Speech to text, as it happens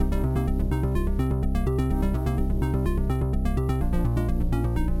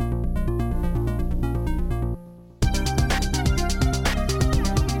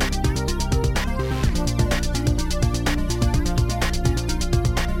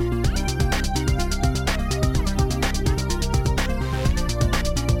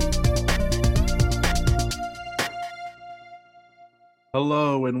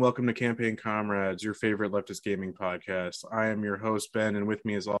Hello and welcome to Campaign Comrades, your favorite leftist gaming podcast. I am your host, Ben, and with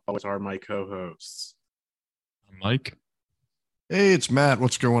me as always are my co-hosts. Mike. Hey, it's Matt.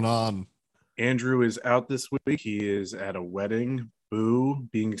 What's going on? Andrew is out this week. He is at a wedding. Boo,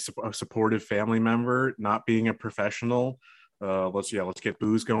 being a supportive family member, not being a professional. Let's get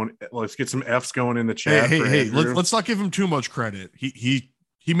boos going. Let's get some F's going in the chat. Hey! Let's not give him too much credit.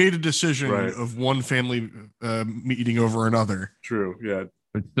 He made a decision of one family meeting over another. True, yeah.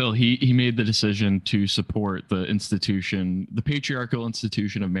 But still, he made the decision to support the institution, the patriarchal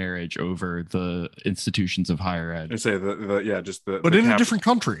institution of marriage, over the institutions of higher ed. I say but in a different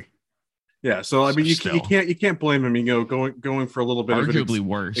country. Yeah, so I mean, you can't blame him. Going for a little bit arguably of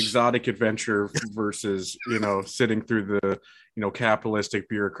worse exotic adventure versus sitting through the capitalistic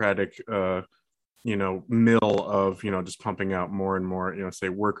bureaucratic mill of just pumping out more and more say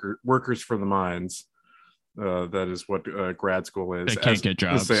workers for the mines. That is what grad school is. They can't get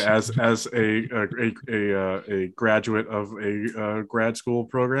jobs. As a graduate of a grad school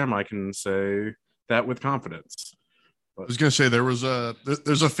program, I can say that with confidence. I was gonna say there's a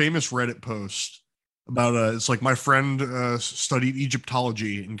famous Reddit post about it's like my friend studied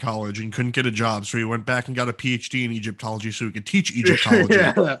Egyptology in college and couldn't get a job, so he went back and got a PhD in Egyptology so he could teach Egyptology.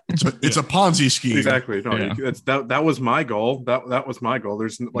 It's a Ponzi scheme. Exactly. No, that was my goal. That was my goal.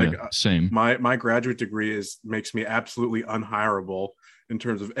 There's same. My graduate degree makes me absolutely unhireable in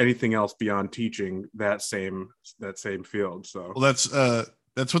terms of anything else beyond teaching that same field. So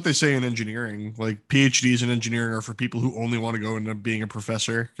that's what they say in engineering. Like PhDs in engineering are for people who only want to go into being a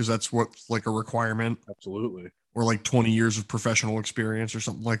professor because that's what's like a requirement. Absolutely. Or like 20 years of professional experience or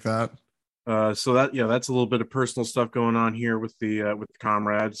something like that. So that's a little bit of personal stuff going on here with the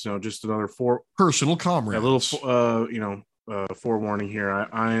comrades. Just another personal comrades. A little forewarning here.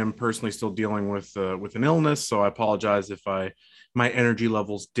 I am personally still dealing with an illness, so I apologize if my energy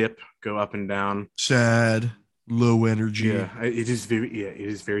levels go up and down. Sad. Low energy. Yeah, it is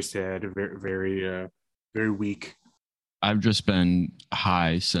very sad, very weak. I've just been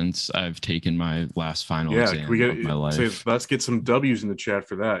high since I've taken my last final exam of my life. Let's get some W's in the chat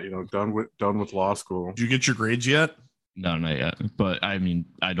for that. Done with law school. Did you get your grades yet? No, not yet. But I mean,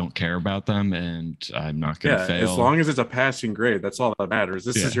 I don't care about them, and I'm not going to fail. As long as it's a passing grade, that's all that matters.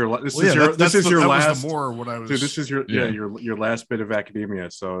 This is your last. This is your last bit of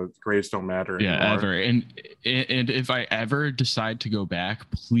academia. So grades don't matter anymore. Ever. And if I ever decide to go back,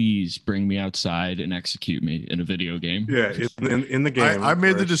 please bring me outside and execute me in a video game. Yeah, in the game. I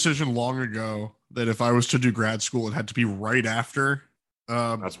made the decision long ago that if I was to do grad school, it had to be right after.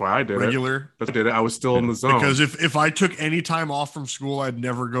 That's why I did regular. I was still in the zone because if I took any time off from school, I'd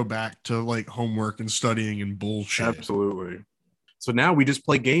never go back to like homework and studying and bullshit. Absolutely. So now we just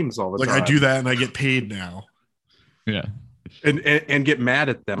play games all the time. I do that and I get paid now. Yeah, and get mad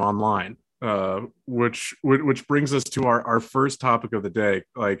at them online. Which brings us to our first topic of the day,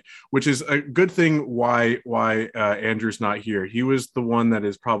 which is a good thing why Andrew's not here. He was the one that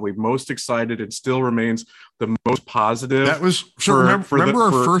is probably most excited and still remains the most positive. That was remember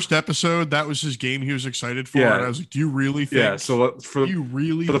our first episode. That was his game he was excited for. Yeah. And I was like, do you really think? Yeah. So for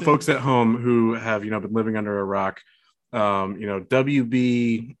the folks at home who have been living under a rock,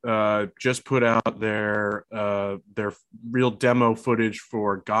 WB just put out their real demo footage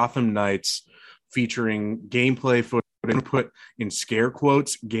for Gotham Knights, featuring gameplay footage, and put in scare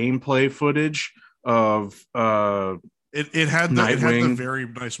quotes gameplay footage of it had the very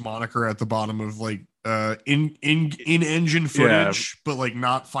nice moniker at the bottom of like in engine footage, but like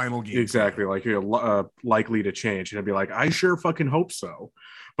not final game. Exactly, like likely to change, and I'd be like, I sure fucking hope so.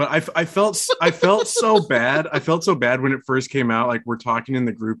 But I felt so bad. I felt so bad when it first came out. Like, we're talking in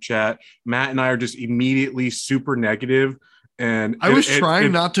the group chat. Matt and I are just immediately super negative. And I was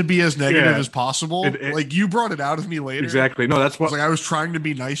trying not to be as negative as possible. Like, you brought it out of me later. Exactly. No, that's what I was trying to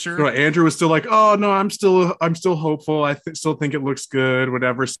be nicer. No, Andrew was still like, "Oh no, I'm still hopeful. I still think it looks good,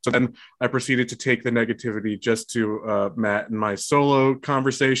 whatever." So then I proceeded to take the negativity just to Matt and my solo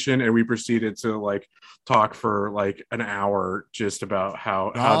conversation, and we proceeded to talk for an hour just about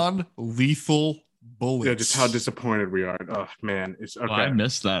how non-lethal bullets. Yeah, just how disappointed we are. Oh man, it's okay. Oh, I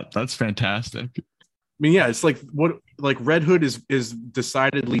missed that. That's fantastic. I mean, yeah, it's Red Hood is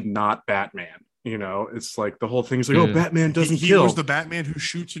decidedly not Batman. It's like the whole thing's like, Batman doesn't kill. He was the Batman who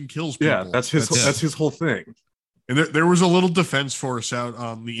shoots and kills people. Yeah, that's his whole thing. And there was a little defense force out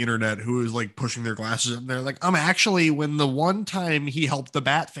on the internet who was like pushing their glasses up. And they're like, actually, when the one time he helped the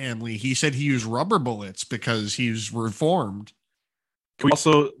Bat family, he said he used rubber bullets because he's reformed. Can we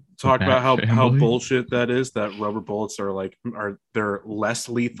also talk about how bullshit that is? That rubber bullets are they're less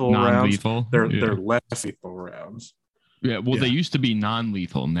lethal non-lethal rounds. They're less lethal rounds. Yeah, well, Yeah. they used to be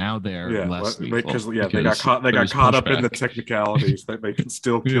non-lethal. Now they're less lethal. Because they got caught up in the technicalities that they can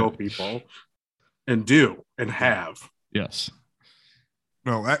still kill people and have. Yes.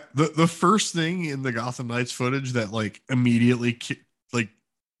 No, the first thing in the Gotham Knights footage that like immediately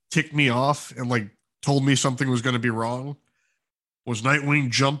ticked me off and like told me something was going to be wrong was Nightwing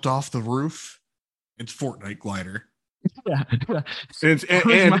jumped off the roof. It's Fortnite glider. Yeah.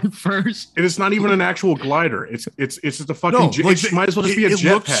 And my first. And it's not even an actual glider. It's just a fucking. It might as well just be a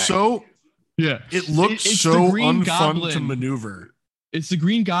jetpack. It looks so unfun to maneuver. It's the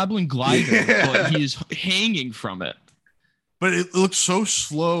Green Goblin glider, but he is hanging from it. But it looks so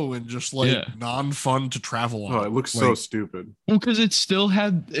slow and just like non-fun to travel on. Oh, it looks so stupid. Well, because it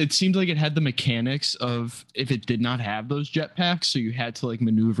seemed like it had the mechanics of if it did not have those jetpacks, so you had to like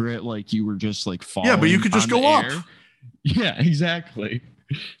maneuver it like you were just like falling. Yeah, but you could just go up. Yeah, exactly.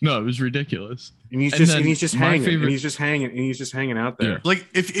 No, it was ridiculous. And he's just hanging out there. Yeah. Like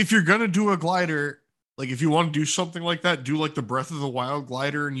if you're gonna do a glider, like if you want to do something like that, do like the Breath of the Wild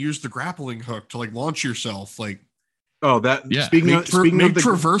glider and use the grappling hook to like launch yourself. Like, Speaking of the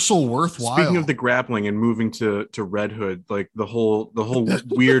traversal worthwhile. Speaking of the grappling and moving to Red Hood, like the whole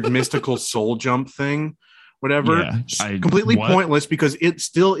weird mystical soul jump thing, whatever, completely pointless because it's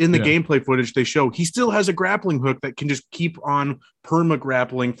still in the gameplay footage they show. He still has a grappling hook that can just keep on perma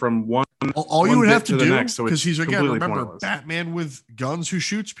grappling from one. All you would have to do, so because he's remember pointless. Batman with guns who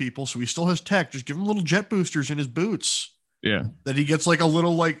shoots people, so he still has tech. Just give him little jet boosters in his boots. Yeah, that he gets like a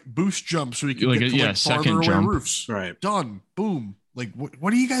little like boost jump so he can get to farther away roofs. Right, done, boom. Like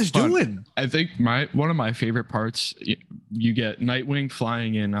what are you guys doing? I think one of my favorite parts, you get Nightwing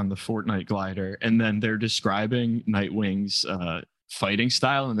flying in on the Fortnite glider, and then they're describing Nightwing's fighting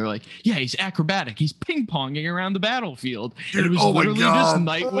style, and they're like, yeah, he's acrobatic, he's ping-ponging around the battlefield. Dude, and it was literally just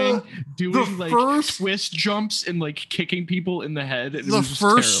Nightwing doing like twist jumps and like kicking people in the head. And the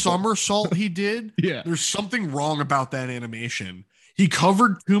first somersault he did, there's something wrong about that animation. He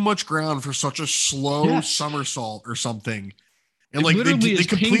covered too much ground for such a slow somersault or something. And like they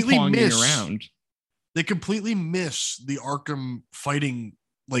completely miss They completely miss the Arkham fighting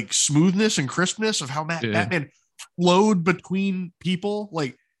like smoothness and crispness of how Batman flowed between people.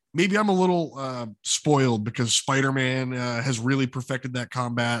 Like maybe I'm a little spoiled because Spider-Man has really perfected that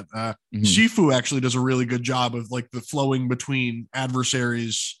combat. Shifu actually does a really good job of like the flowing between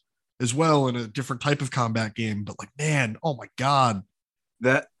adversaries as well in a different type of combat game. But like, man, oh my God.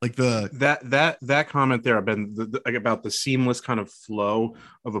 That like that comment there about the seamless kind of flow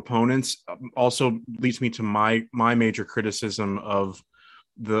of opponents also leads me to my major criticism of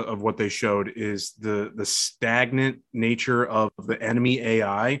what they showed is the stagnant nature of the enemy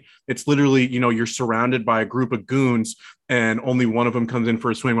AI. It's literally, you're surrounded by a group of goons and only one of them comes in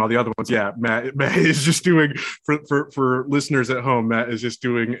for a swing while the other ones, Matt is just doing for listeners at home, Matt is just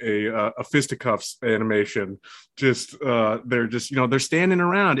doing a fisticuffs animation. Just they're just, they're standing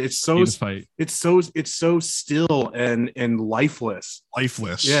around. It's so still and lifeless.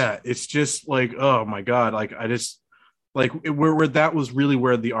 Yeah. It's just like, oh my God. Like I just, like where that was really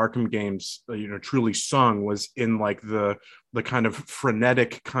where the Arkham games, truly sung, was in like the kind of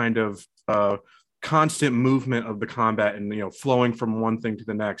frenetic kind of constant movement of the combat and, flowing from one thing to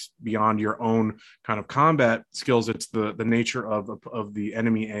the next beyond your own kind of combat skills. It's the nature of the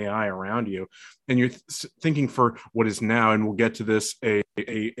enemy AI around you. And you're thinking for what is now, and we'll get to this,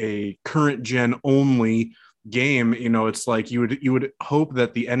 a current gen only game, it's like you would hope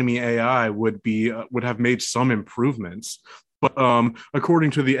that the enemy AI would have made some improvements, but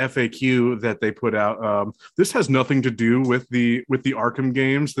according to the FAQ that they put out, this has nothing to do with the Arkham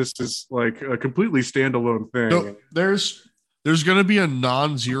games. This is like a completely standalone thing. So there's going to be a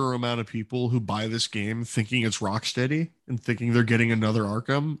non-zero amount of people who buy this game thinking it's Rocksteady and thinking they're getting another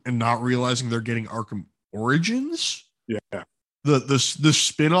Arkham and not realizing they're getting Arkham Origins. Yeah. The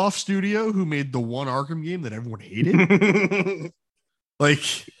spin-off studio who made the one Arkham game that everyone hated.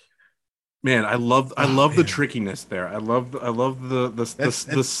 Like, man, I love the trickiness there. I love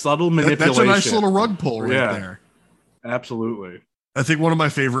the subtle manipulation. That's a nice little rug pull right there. Absolutely. I think one of my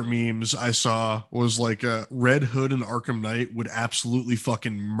favorite memes I saw was like Red Hood and Arkham Knight would absolutely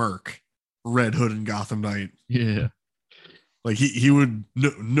fucking murk Red Hood and Gotham Knight. Yeah. Like he would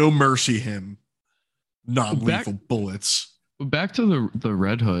no mercy him. Non-lethal bullets. Back to the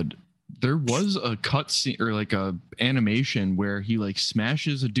Red Hood, there was a cutscene or like a animation where he like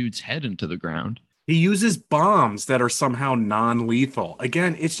smashes a dude's head into the ground. He uses bombs that are somehow non-lethal.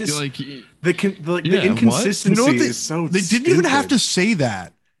 Again, it's just like the inconsistency is so. They didn't even have to say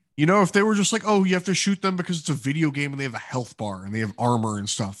that. If they were just like, oh, you have to shoot them because it's a video game and they have a health bar and they have armor and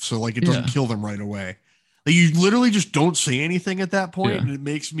stuff, so like it doesn't kill them right away. Like, you literally just don't say anything at that point, Yeah. and it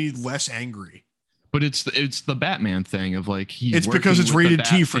makes me less angry. But it's the Batman thing of like It's because it's rated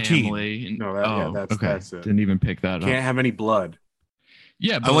T for teen. And, No, that's it. Didn't even pick that Can't up. have any blood.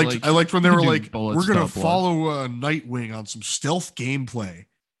 Yeah, but I liked when they were like, bullets, we're gonna blood. follow Nightwing on some stealth gameplay,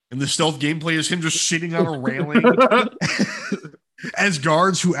 and the stealth gameplay is him just sitting on a railing as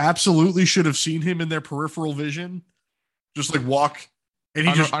guards who absolutely should have seen him in their peripheral vision, just like walk, and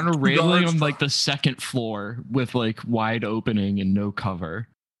he on a railing on like the second floor with like wide opening and no cover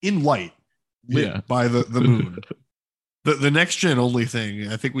in light, lit by the moon. The next gen only thing,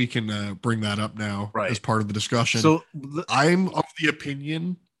 I think we can bring that up now as part of the discussion. So I'm of the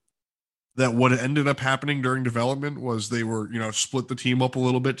opinion that what ended up happening during development was they were, split the team up a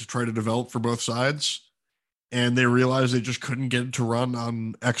little bit to try to develop for both sides. And they realized they just couldn't get it to run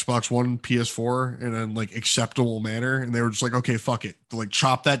on Xbox One, PS4 in a like acceptable manner. And they were just like, okay, fuck it. Like,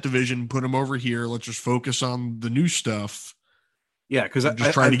 chop that division, put them over here. Let's just focus on the new stuff. Yeah, because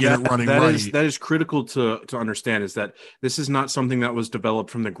just try to get it running right. That is critical to understand, is that this is not something that was developed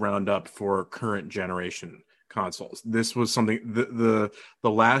from the ground up for current generation consoles. This was something the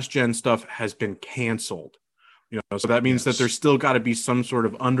last gen stuff has been canceled. So that means that there's still got to be some sort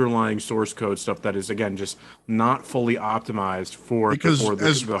of underlying source code stuff that is, again, just not fully optimized for I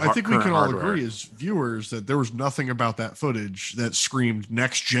think we can all hardware. agree as viewers that there was nothing about that footage that screamed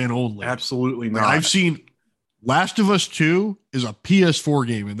next gen only. Absolutely not. I've seen Last of Us 2 is a PS4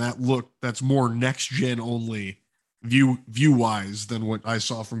 game, and that's more next gen only view wise than what I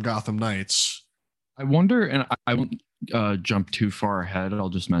saw from Gotham Knights. I wonder, and I won't jump too far ahead. I'll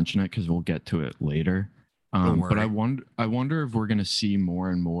just mention it because we'll get to it later. But I wonder if we're going to see more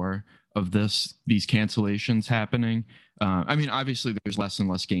and more of these cancellations happening. I mean, obviously, there's less and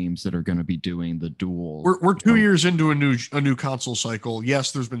less games that are going to be doing the dual. We're 2 years into a new console cycle.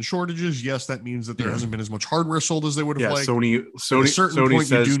 Yes, there's been shortages. Yes, that means that there hasn't been as much hardware sold as they would have liked. Sony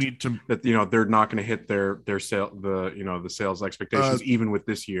says you do need to that they're not going to hit their the sales expectations even with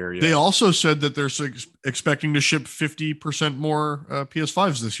this year. Yeah. They also said that they're expecting to ship 50% more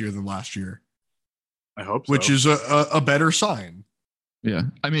PS5s this year than last year. I hope so. Which is a better sign. Yeah,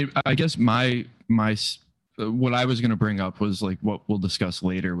 I mean, I guess my what I was going to bring up was like what we'll discuss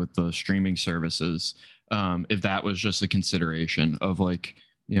later with the streaming services. If that was just a consideration of like,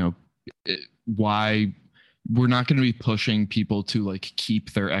 why we're not going to be pushing people to like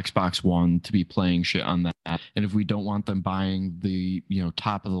keep their Xbox One to be playing shit on that. And if we don't want them buying the,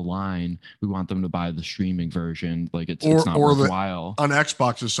 top of the line, we want them to buy the streaming version. Like it's not worthwhile. On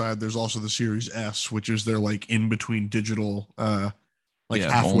Xbox's side, there's also the Series S, which is their like in between digital, halfway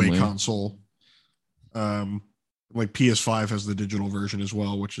only console. Like PS5 has the digital version as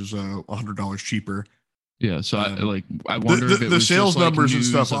well, which is $100 cheaper. Yeah, so I wonder if it the was sales just, like, numbers and news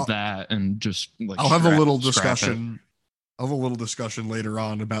stuff of that, and just like I'll have a little discussion. I'll have a little discussion later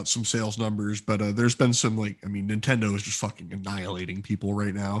on about some sales numbers, but there's been some Nintendo is just fucking annihilating people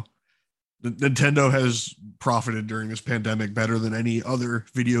right now. Nintendo has profited during this pandemic better than any other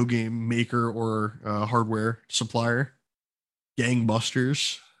video game maker or hardware supplier.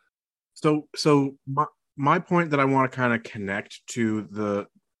 Gangbusters. So my point that I want to kind of connect to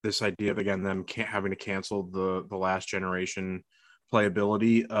this idea of, again, them having to cancel the last generation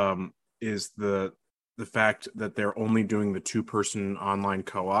playability is the fact that they're only doing the 2-person online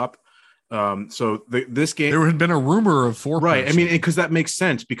co-op. So this game, there had been a rumor of 4, right? I mean, because that makes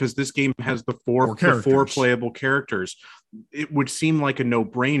sense, because this game has the four playable characters. It would seem like a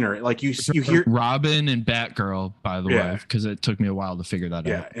no-brainer. Like you hear Robin and Batgirl, by the way, because it took me a while to figure that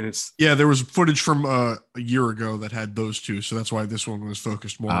out. Yeah, there was footage from a year ago that had those two, so that's why this one was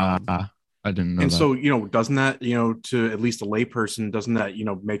focused more on. I didn't know. And that. So, doesn't that, to at least a layperson, doesn't that,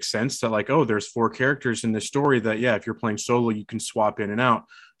 make sense that like, oh, there's 4 characters in this story that, if you're playing solo, you can swap in and out.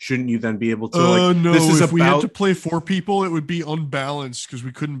 Shouldn't you then be able to no, if we had to play 4 people, it would be unbalanced because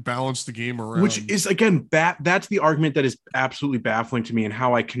we couldn't balance the game around. Which is, again, that's the argument that is absolutely baffling to me, and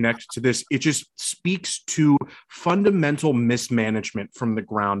how I connect to this. It just speaks to fundamental mismanagement from the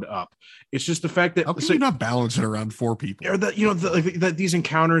ground up. It's just the fact that how can you not balance it around 4 people? Or that that these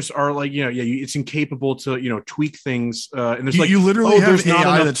encounters are like it's incapable to tweak things. And there's you literally have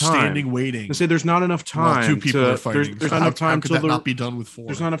AI that's time. Standing waiting. They say there's not enough time. 2 people are fighting. There's not enough time. How could that not be done with 4?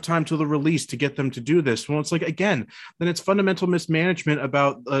 There's not enough time till the release to get them to do this. Well, it's like, again, then it's fundamental mismanagement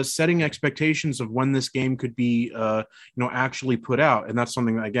about setting expectations of when this game could be actually put out. And that's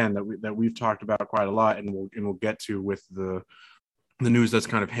something that, again, that we've talked about quite a lot, and we'll get to with the the news that's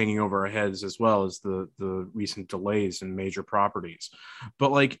kind of hanging over our heads, as well as the recent delays in major properties.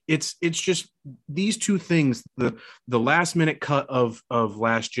 But like it's just these two things, the last minute cut of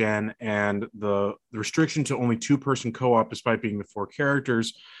last gen and the restriction to only 2-person co-op despite being the 4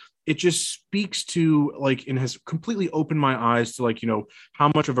 characters. It just speaks to like, and has completely opened my eyes to like,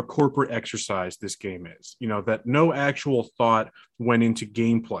 how much of a corporate exercise this game is, that no actual thought went into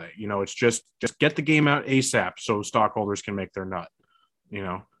gameplay. It's just get the game out ASAP so stockholders can make their nut.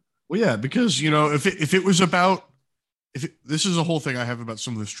 Well, yeah, because if it was about, this is a whole thing I have about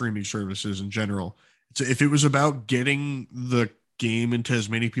some of the streaming services in general. If it was about getting the game into as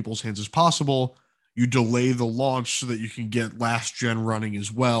many people's hands as possible, you delay the launch so that you can get last gen running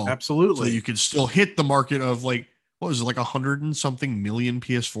as well. Absolutely. So that you can still hit the market of like, what was it, like 100 and something million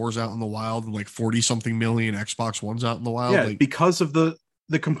PS4s out in the wild and like 40 something million Xbox Ones out in the wild. Yeah, like, because of the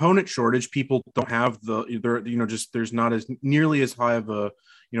component shortage, people don't have there's not as nearly as high of a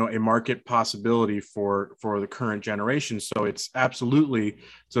a market possibility for the current generation. So it's absolutely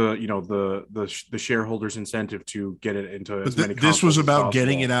to the shareholders' incentive to get it into as many. This was about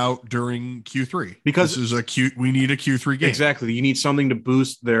getting it out during Q3 because this is we need a Q3 game. Exactly, you need something to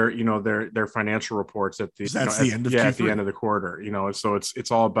boost their their financial reports at the the end of Q3. At the end of the quarter. So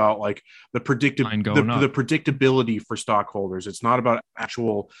it's all about like the predictability for stockholders. It's not about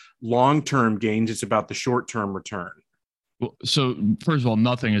actual long-term gains. It's about the short-term return. Well, so first of all,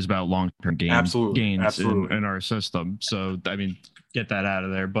 nothing is about long-term gains in our system. So I mean, get that out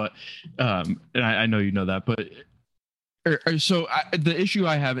of there. But and I know you know that, but the issue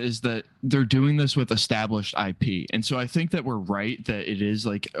I have is that they're doing this with established IP. And so I think that we're right that it is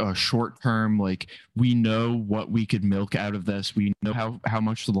like a short term, like we know what we could milk out of this. We know how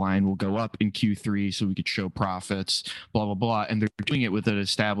much the line will go up in Q3 so we could show profits, blah, blah, blah. And they're doing it with an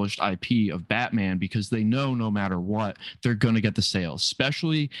established IP of Batman because they know no matter what, they're going to get the sales,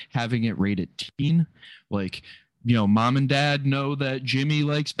 especially having it rated teen. Like, mom and dad know that Jimmy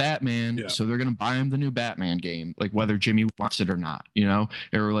likes Batman, so they're going to buy him the new Batman game, like whether Jimmy wants it or not,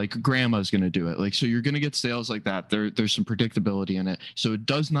 or like grandma's going to do it. Like, so you're going to get sales like that. There's some predictability in it. So it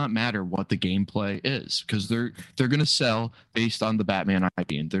does not matter what the gameplay is because they're going to sell based on the Batman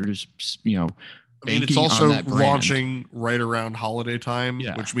IP. And they're just, I mean, it's also launching right around holiday time,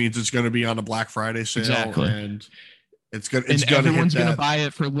 which means it's going to be on a Black Friday sale. Exactly. And everyone's going to buy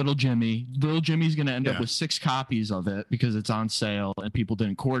it for little Jimmy. Little Jimmy's going to end up with 6 copies of it because it's on sale and people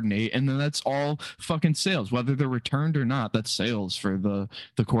didn't coordinate. And then that's all fucking sales, whether they're returned or not. That's sales for the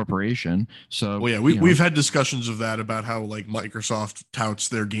corporation. So, well, yeah, we've had discussions of that about how like Microsoft touts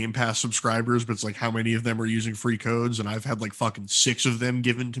their Game Pass subscribers, but it's like how many of them are using free codes. And I've had like fucking 6 of them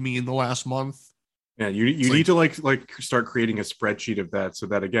given to me in the last month. Yeah, you need to like start creating a spreadsheet of that so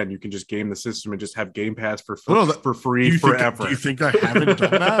that again you can just game the system and just have Game Pass for free forever. Do you think I haven't done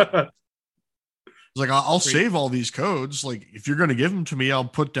that? It's like I'll save all these codes. Like if you're going to give them to me, I'll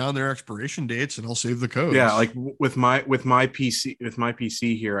put down their expiration dates and I'll save the codes. Yeah, like with my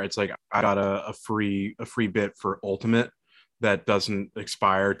PC here, it's like I got a free bit for Ultimate that doesn't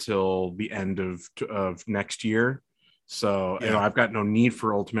expire till the end of next year. So I've got no need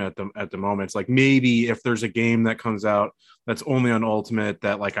for Ultimate at the moment. It's like maybe if there's a game that comes out that's only on Ultimate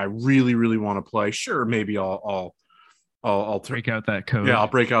that like I really really want to play, sure, maybe I'll break out that code. Yeah, I'll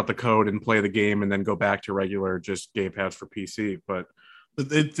break out the code and play the game and then go back to regular just Game Pass for PC. But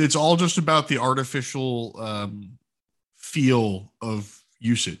it's all just about the artificial feel of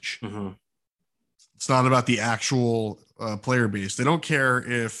usage. Mm-hmm. It's not about the actual player base. They don't care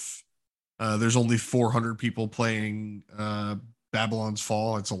if there's only 400 people playing Babylon's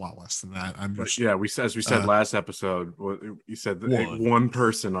Fall. It's a lot less than that. As we said last episode, you said one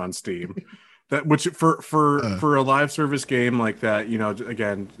person on Steam. That which for a live service game like that,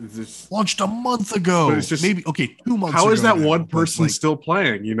 again, this launched a month ago. It's just maybe 2 months. How ago is that now, one person still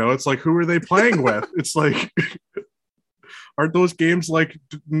playing? It's like who are they playing with? It's like aren't those games like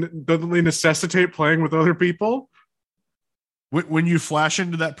doesn't they necessitate playing with other people? When you flash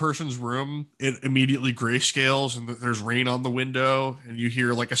into that person's room, it immediately grayscales and there's rain on the window and you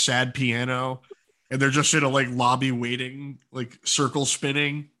hear like a sad piano and they're just in a like lobby waiting, like circle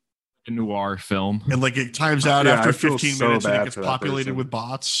spinning. A noir film. And like it times out after 15 minutes and it gets populated with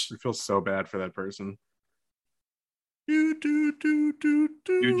bots. I feel so bad for that person. Dude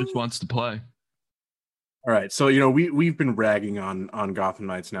just wants to play. All right, so you know we've been ragging on Gotham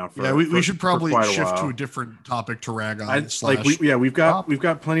Knights now for we should for probably quite a shift to a while. different topic to rag I on like slash we've top.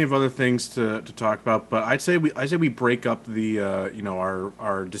 got plenty of other things to talk about, but I'd say we break up the you know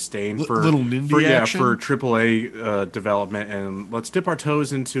our disdain Little for Nindy yeah for action. AAA development, and let's dip our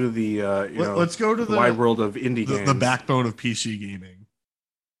toes into the you know Let's go to the wide world of indie the games. backbone of PC gaming.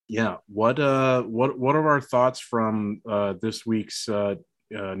 Yeah, what are our thoughts from this week's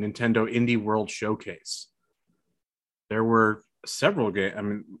Nintendo Indie World Showcase? There were several games. I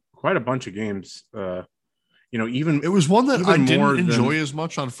mean, quite a bunch of games. You know, It was one that I even didn't more enjoy than as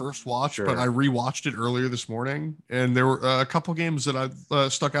much on first watch, but I sure. rewatched it earlier this morning, and there were a couple games that I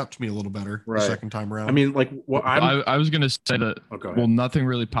stuck out to me a little better the Right. second time I around. mean, like what I'm. I was going to say that, Oh, go well, ahead. nothing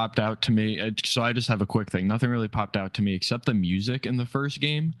really popped out to me. So I just have a quick thing. Nothing really popped out to me except the music in the first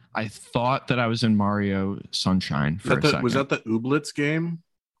game. I thought that I was in Mario Sunshine for a Was second. that the Ooblets game?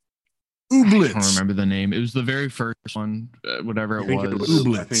 I don't Ooblets. remember the name. It was the very first one, whatever it was. I think it was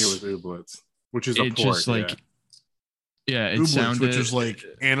Ooblets. Ooblets, which is a It port. just Yeah. like, yeah, it Ooblets, which is sounded, like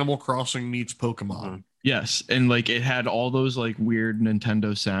Animal Crossing meets Mhm. Pokemon. yes. And like it had all those like weird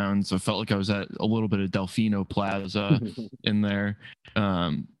Nintendo sounds. I felt like I was at a little bit of Delfino Plaza in there.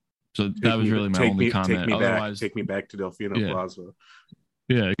 Um, so that was really my only comment. Otherwise, take me back to Delfino yeah. Plaza.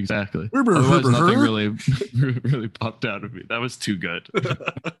 Yeah, exactly. Herber, Otherwise, herber, nothing her. really, really popped out of me. That was too good.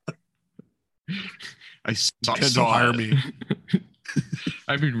 I Nintendo saw hire it. me.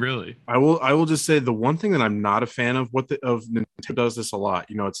 I mean, really. I will just say the one thing that I'm not a fan of of Nintendo does this a lot.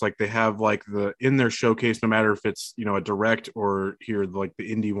 You know, it's like they have like the in their showcase, no matter if it's you know a direct or here like the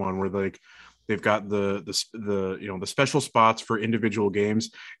indie one, where like they've got the you know the special spots for individual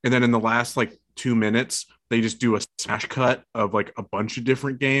games, and then in the last like 2 minutes they just do a smash cut of like a bunch of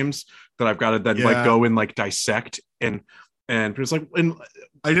different games that I've got to then like Yeah, go and like dissect and it's like and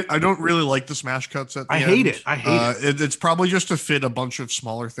I don't really like the smash cuts at the I hate end. it. I hate it. It's probably just to fit a bunch of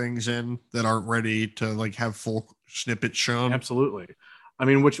smaller things in that aren't ready to like have full snippets shown. Absolutely. I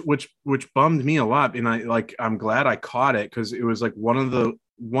mean, which bummed me a lot, and I'm glad I caught it because it was like one of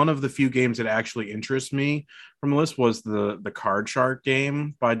the few games that actually interests me from the list was the Card Shark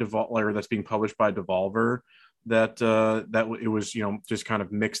game by Devolver that's being published by Devolver. That it was you know just kind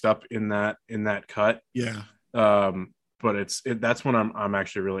of mixed up in that cut. Yeah, But that's what I'm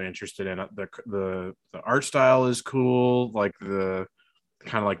actually really interested in. The art style is cool, like the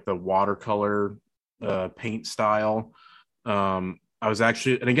kind of like the watercolor paint style. I was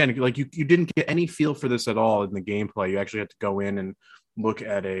actually, and again, like you didn't get any feel for this at all in the gameplay. You actually had to go in and look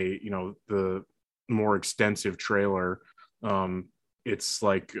at you know, the more extensive trailer. It's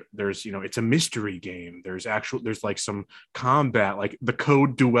like you know, it's a mystery game. There's like some combat, like the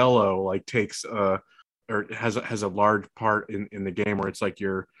code duello, like takes or has a large part in the game where it's like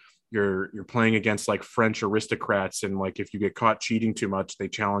you're playing against like French aristocrats, and like if you get caught cheating too much, they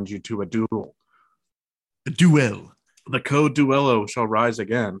challenge you to a duel. a duel. The code duello shall rise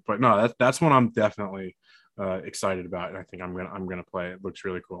again. But no, that's one I'm definitely excited about, and I think I'm gonna play. It looks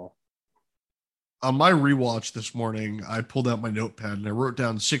really cool. On my rewatch this morning, I pulled out my notepad and I wrote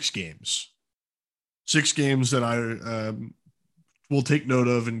down 6 games. 6 games that I will take note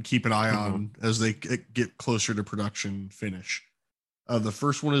of and keep an eye Mhm. on as they get closer to production finish. The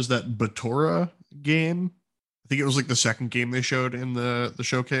first one is that Batora game. I think it was like the second game they showed in the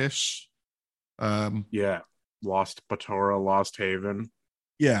showcase. Yeah, Lost Batora, Lost Haven.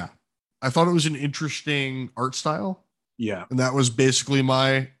 Yeah, I thought it was an interesting art style, Yeah, and that was basically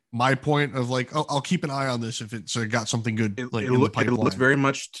my point of like, oh, I'll keep an eye on this if it's got something good like in the it looked pipeline. very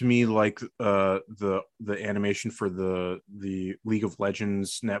much to me like the animation for the League of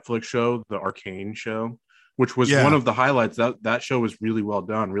Legends Netflix show, the Arcane show, which was one Yeah, of the highlights. That show was really well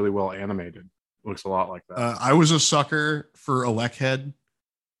done, really well animated. Looks a lot like that. I was a sucker for Head.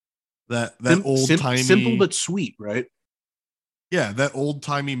 That old Simple timey, but sweet, right? yeah, that old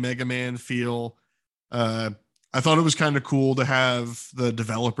timey Mega Man feel. Uh, I thought it was kind of cool to have the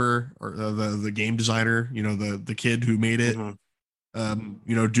developer or the game designer, you know, the kid who made it, Mm-hmm.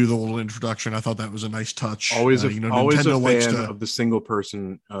 you know, do the little introduction. I thought that was a nice touch. You know, Always a Nintendo likes fan to, of the single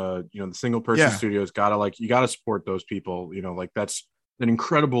person. You know, the single person yeah, studios gotta like you gotta support those people. You know, like that's an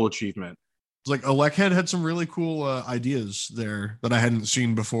incredible achievement. it's like Head had some really cool ideas there that I hadn't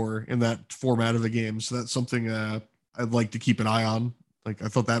seen before in that format of a game. So that's something I'd like to keep an eye on. Like I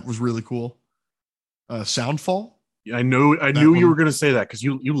thought that was really cool. Soundfall, I that knew you were one, gonna say that because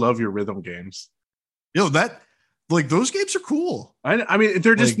you love your rhythm games. that like those games are cool. I mean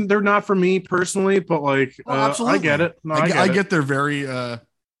Like, they're not for me personally, but like oh, I get absolutely. it. No, I I get it. get they're very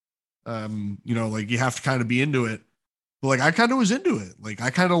you know, like you have to kind of be into it. But like I kind of was into it. Like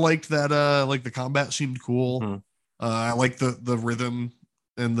I kind of liked that like the combat seemed cool. Hmm. I like the rhythm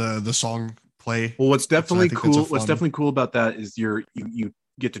and the song play. Well, what's definitely cool, what's fun. about that is you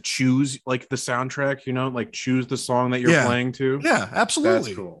get to choose like the soundtrack, like choose the song that you're Yeah. playing to. Yeah, That's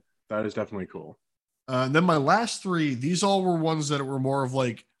absolutely. cool. That is definitely cool. And then my last three, these all were ones that were more of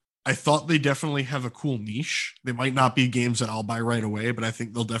like, I thought they definitely have a cool niche. They might not be games that I'll buy right away, but I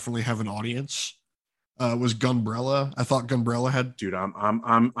think they'll definitely have an audience. Was Gunbrella. I thought Gunbrella had. Dude,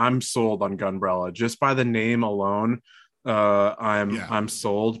 I'm sold on Gunbrella just by the name alone. I'm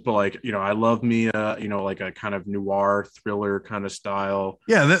sold, but like, I love me like a kind of noir thriller kind of style.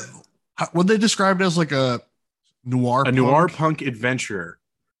 Yeah, what they described as like a noir A punk. noir punk adventure.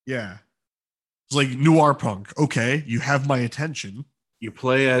 Yeah. It's like noir punk. Okay, you have my attention. You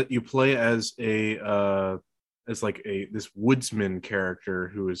play as this woodsman character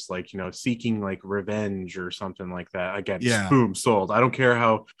who is like, seeking like revenge or something like that. Again, Yeah. boom, sold. I don't care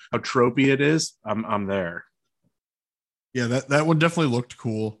how tropey it is. I'm there. Yeah, that one definitely looked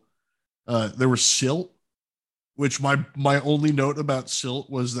cool. There was Silt, which my only note about Silt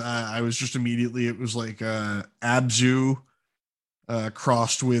was that I was just immediately, it was like Abzu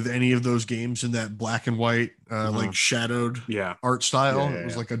crossed with any of those games in that black and white like shadowed art style. It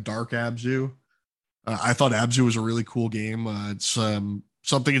was like a dark Abzu. I thought Abzu was a really cool game. It's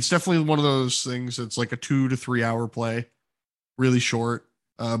it's definitely one of those things that's like a 2 to 3 hour play, really short.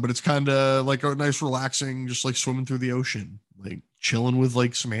 But it's kind of like a nice, relaxing, just like swimming through the ocean, like chilling with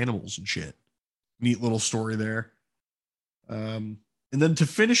like some animals and shit. Neat little story there. And then to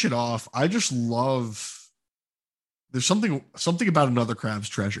finish it off, I just love. There's something about Another Crab's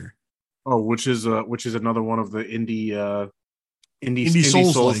Treasure. Oh, which is another one of the indie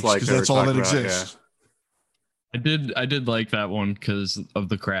Souls like because that's all that exists. I did like that one because of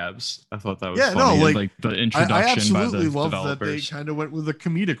the crabs. I thought that was funny. No, like the introduction I absolutely by the love developers. That they kind of went with a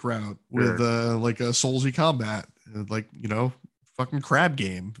comedic route with like a Soulsy combat, like fucking crab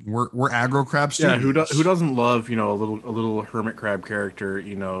game. We're aggro crab studios. Yeah, who doesn't love a little hermit crab character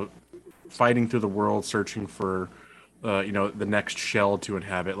fighting through the world searching for the next shell to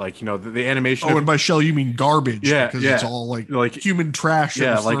inhabit, like the animation. Oh, and by shell you mean garbage? Yeah, because it's all like human trash.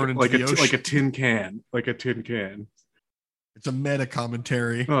 Yeah, thrown into the ocean. like a tin can, It's a meta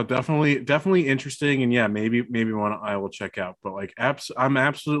commentary. Oh, definitely interesting, and yeah, maybe one I will check out. But like, I'm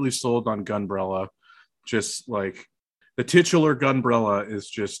absolutely sold on Gunbrella. Just like the titular Gunbrella is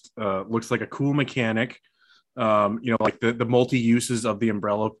just looks like a cool mechanic. Like the multi uses of the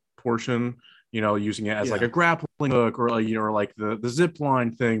umbrella portion. Using it as like a grappling hook or like the zip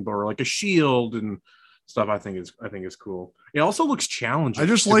line thing, or like a shield and stuff. I think is cool. It also looks challenging. I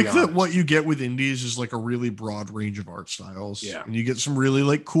just like that what you get with indies is like a really broad range of art styles. Yeah. And you get some really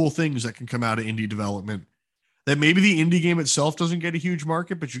like cool things that can come out of indie development that maybe the indie game itself doesn't get a huge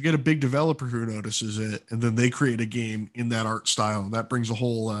market, but you get a big developer who notices it and then they create a game in that art style. And that brings a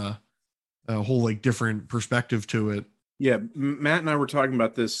whole like different perspective to it. Yeah, Matt and I were talking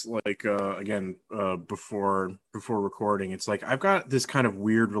about this like again before recording. It's like I've got this kind of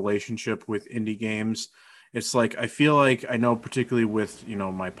weird relationship with indie games. It's like I feel like I know, particularly with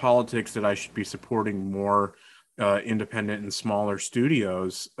my politics, that I should be supporting more independent and smaller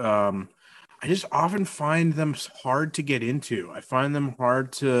studios. I just often find them hard to get into. I find them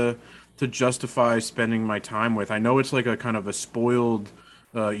hard to justify spending my time with. I know it's like a kind of a spoiled.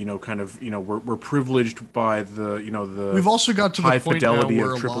 We're privileged by the we've also got to the point now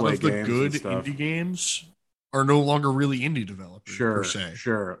where a AAA lot of the good indie games are no longer really indie developers per se.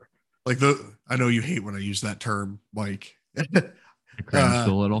 Sure. Like I know you hate when I use that term, Mike. I cringed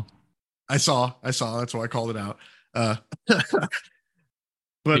a little. I saw. That's why I called it out. But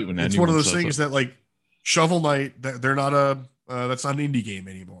it's one of those things that like Shovel Knight, they're not that's not an indie game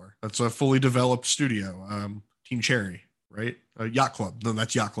anymore. That's a fully developed studio. Team Cherry. Right? Yacht Club. No,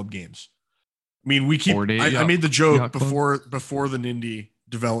 that's Yacht Club Games. I mean, we keep. I made the joke before the Nindy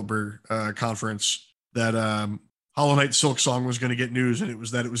developer conference that Hollow Knight Silk Song was going to get news, and it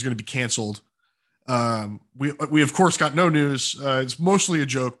was going to be canceled. We of course got no news. It's mostly a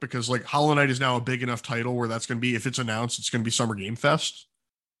joke because like Hollow Knight is now a big enough title where that's going to be, if it's announced, it's going to be Summer Game Fest.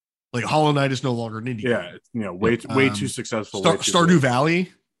 Like Hollow Knight is no longer an indie. Yeah, game. Way too successful. Stardew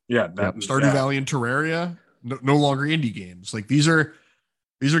Valley. Yeah, Stardew Valley and Terraria. No longer indie games. Like these are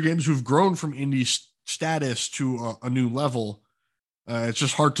games who've grown from indie status to a new level. It's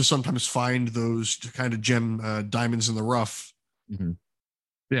just hard to sometimes find those kind of gem diamonds in the rough. Mm-hmm.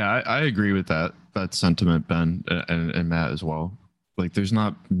 Yeah, I agree with that sentiment, Ben, and Matt as well. Like there's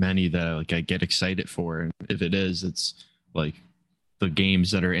not many that like I get excited for, and if it is, it's like the games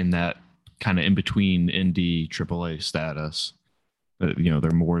that are in that kind of in between indie AAA status.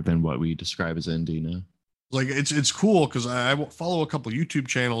 They're more than what we describe as indie now. Like it's cool because I follow a couple YouTube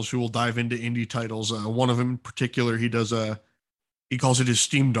channels who will dive into indie titles. One of them in particular, he calls it his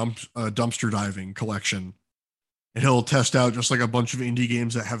Steam dumpster diving collection, and he'll test out just like a bunch of indie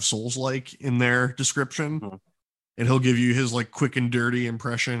games that have Souls-like in their description, and he'll give you his like quick and dirty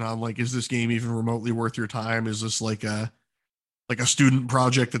impression on like, is this game even remotely worth your time? Is this like a student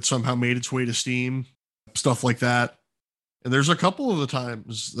project that somehow made its way to Steam? Stuff like that. And there's a couple of the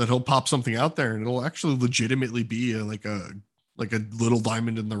times that he'll pop something out there and it'll actually legitimately be a little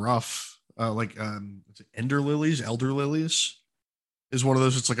diamond in the rough. Elder Lilies is one of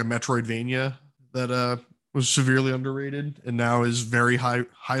those. It's like a Metroidvania that was severely underrated and now is very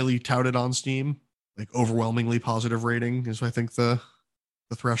highly touted on Steam. Like overwhelmingly positive rating is, I think, the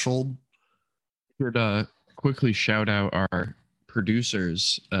threshold. Should quickly shout out our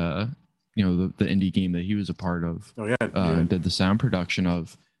producers. The indie game that he was a part of. Oh yeah, did the sound production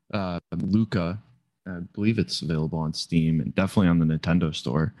of Luca. I believe it's available on Steam and definitely on the Nintendo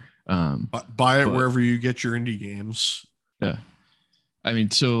store. Buy it wherever you get your indie games. Yeah, I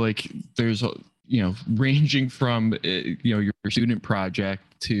mean, so like there's ranging from your student project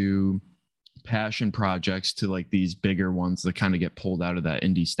to passion projects to like these bigger ones that kind of get pulled out of that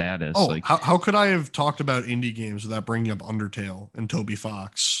indie status. Oh, like how could I have talked about indie games without bringing up Undertale and Toby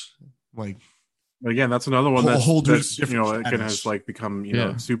Fox? Like, again, that's another one that's again has like become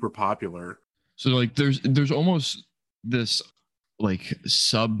super popular. So like there's almost this like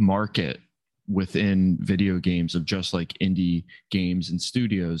sub market within video games of just like indie games and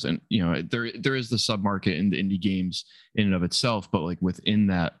studios, and there is the sub market in the indie games in and of itself, but like within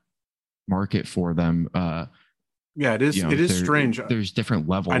that market for them, it is strange. There's different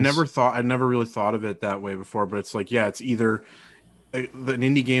levels. I never really thought of it that way before, but it's like it's either an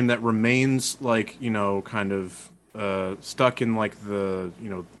indie game that remains like kind of stuck in like the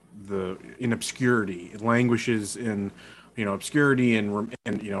in obscurity. It languishes in obscurity and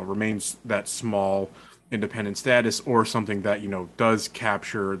remains that small independent status, or something that does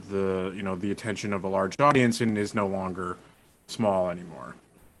capture the attention of a large audience and is no longer small anymore.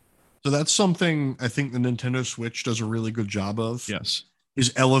 So that's something I think the Nintendo Switch does a really good job of. Yes,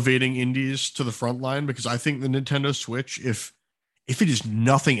 is elevating indies to the front line, because I think the Nintendo Switch, if it is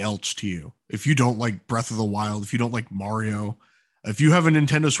nothing else to you, if you don't like Breath of the Wild, if you don't like Mario, if you have a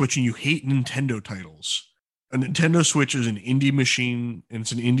Nintendo Switch and you hate Nintendo titles, a Nintendo Switch is an indie machine and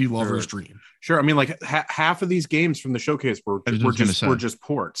it's an indie lover's dream. Sure. I mean, like half of these games from the showcase were just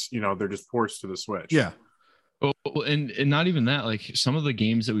ports. They're just ports to the Switch. Yeah. Well, and not even that, like some of the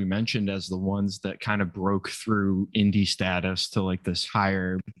games that we mentioned as the ones that kind of broke through indie status to like this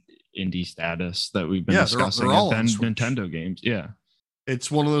higher indie status that we've been discussing they're all have been Nintendo games. Yeah.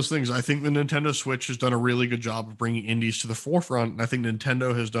 It's one of those things. I think the Nintendo Switch has done a really good job of bringing indies to the forefront. And I think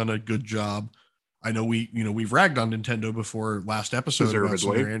Nintendo has done a good job. I know we've ragged on Nintendo before last episode about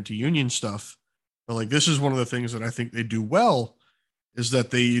some of their anti-union stuff. But like, this is one of the things that I think they do well, is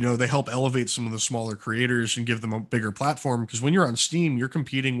that they help elevate some of the smaller creators and give them a bigger platform. Because when you're on Steam, you're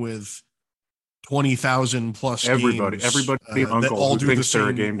competing with 20,000 plus everybody that all do the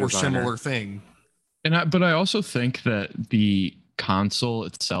same or similar thing. But I also think that the console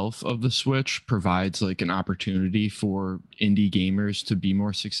itself of the Switch provides like an opportunity for indie gamers to be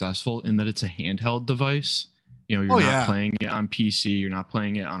more successful in that it's a handheld device. You're not playing it on PC, you're not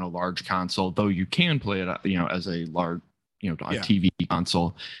playing it on a large console, though you can play it as a large on TV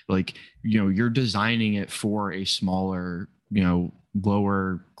console. Like you're designing it for a smaller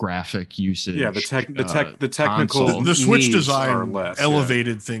lower graphic usage. The technical the Switch design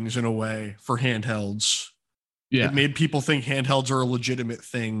elevated things in a way for handhelds. Yeah, it made people think handhelds are a legitimate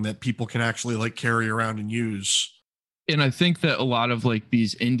thing that people can actually like carry around and use. And I think that a lot of like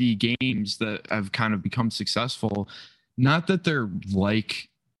these indie games that have kind of become successful, not that they're like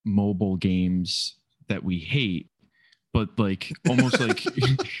mobile games that we hate, but like almost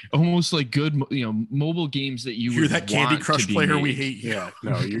like good mobile games that you're that Candy Crush player we hate. Yeah,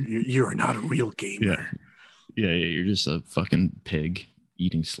 no, you are not a real gamer. Yeah, you're just a fucking pig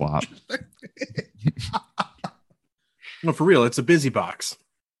eating slop. No, for real, it's a busy box.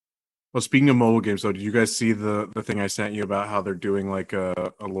 Well, speaking of mobile games, though, did you guys see the thing I sent you about how they're doing like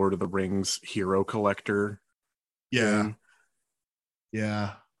a Lord of the Rings hero collector? Yeah. Thing?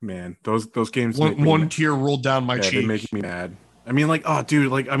 Yeah. Man, those games. One tear rolled down my cheek. They make me mad. I mean, like, oh,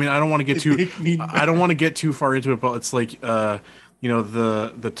 dude, like, I mean, I don't want to get too far into it, but it's like, the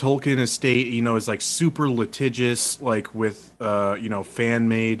Tolkien estate, is like super litigious, like with, fan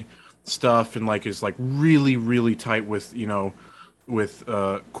made stuff, and like is like really, really tight with,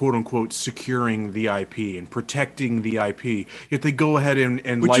 quote unquote securing the IP and protecting the IP. Yet they go ahead and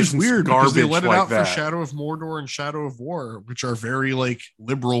which is license weird because garbage they let it like out for that. Shadow of Mordor and Shadow of War, which are very like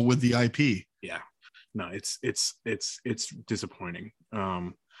liberal with the IP. Yeah, no, it's disappointing.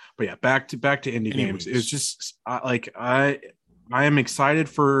 But yeah, back to indie games. It's just I am excited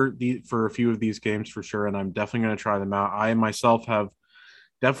for a few of these games for sure, and I'm definitely going to try them out. I myself have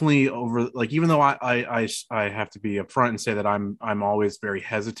definitely over, like, even though I have to be upfront and say that I'm always very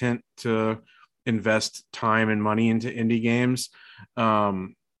hesitant to invest time and money into indie games.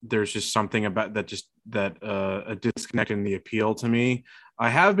 There's just something about that, just that a disconnect in the appeal to me. I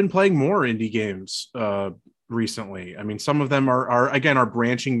have been playing more indie games recently. I mean, some of them are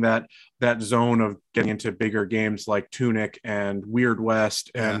branching that zone of getting into bigger games like Tunic and Weird West,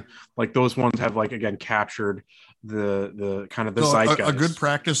 and like those ones have like again captured the kind of the zeitgeist. A good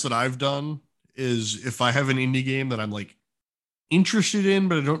practice that I've done is if I have an indie game that I'm like interested in,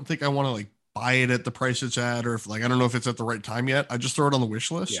 but I don't think I want to like buy it at the price it's at, or if like I don't know if it's at the right time yet, I just throw it on the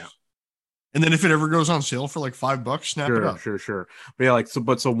wish list. Yeah. And then if it ever goes on sale for like $5, snap it up. Sure. But yeah, like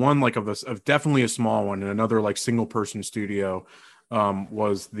so one like of definitely a small one, and another like single person studio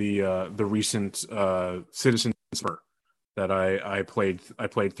was the recent Citizen Spur that I played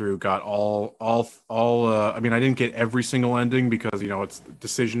through. Got all I mean, I didn't get every single ending because it's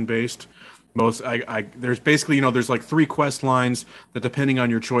decision based. Most I there's basically there's like 3 quest lines that depending on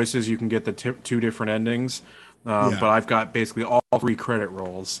your choices you can get the 2 different endings. But I've got basically all 3 credit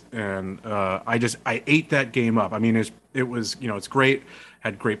rolls, and I ate that game up. I mean, it was it's great,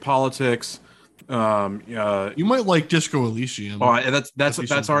 had great politics. You might like Disco Elysium. Oh,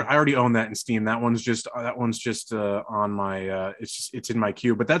 that's I already own that in Steam. That one's just on my it's in my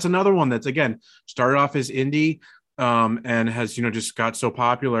queue. But that's another one that's again started off as indie, and has just got so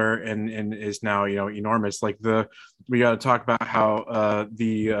popular and is now enormous. Like we got to talk about how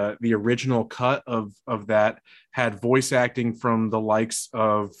the original cut of that had voice acting from the likes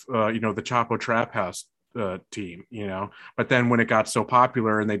of the Chapo Trap House team, but then when it got so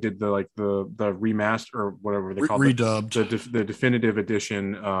popular and they did the remaster or whatever they called redubbed the definitive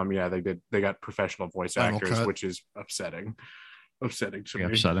edition, they got professional voice Final actors cut. which is upsetting to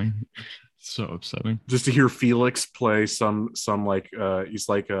me. So upsetting Just to hear Felix play some like he's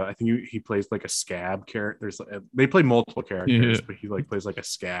like I think he plays like a scab character. They play multiple characters, but he like plays like a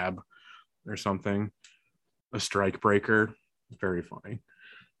scab or something, a strike breaker. Very funny.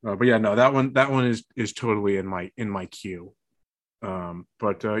 But yeah, no, that one is totally in my queue.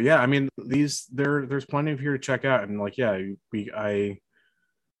 But yeah, I mean there's plenty of here to check out, and like I'm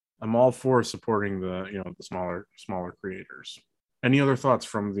all for supporting the the smaller creators. Any other thoughts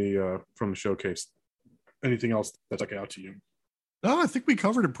from the showcase? Anything else that stuck out to you? No, I think we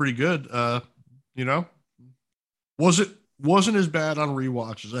covered it pretty good. Wasn't as bad on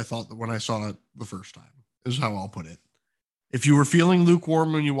rewatch as I thought that when I saw it the first time, is how I'll put it. If you were feeling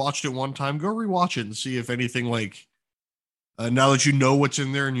lukewarm when you watched it one time, go rewatch it and see if anything like now that you know what's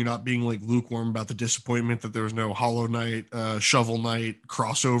in there and you're not being like lukewarm about the disappointment that there was no Hollow Knight, Shovel Knight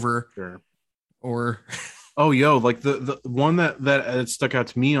crossover. Sure. Or oh, like the one that stuck out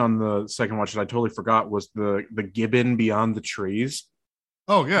to me on the second watch that I totally forgot was the Gibbon Beyond the Trees.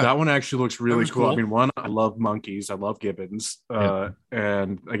 Oh yeah, that one actually looks really cool. Cool. I mean, I love monkeys, I love gibbons,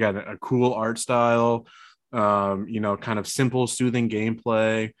 and again, a cool art style. Kind of simple, soothing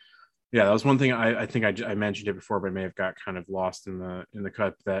gameplay. Yeah, that was one thing I think I mentioned it before, but I may have got kind of lost in the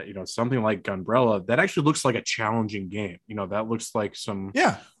cut. That something like Gunbrella that actually looks like a challenging game. That looks like some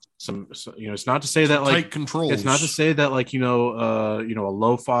it's not to say that like tight controls. It's not to say that like a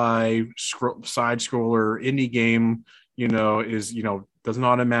lo-fi side scroller indie game is doesn't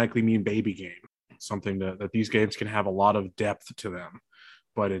automatically mean baby game. Something that these games can have a lot of depth to them.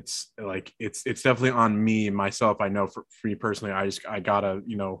 But it's definitely on me myself. I know for me personally, I gotta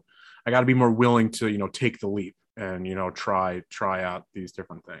be more willing to take the leap and try out these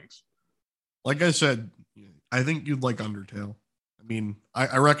different things. Like I said, I think you'd like Undertale. I mean,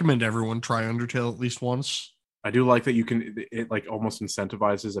 I recommend everyone try Undertale at least once. I do like that it like almost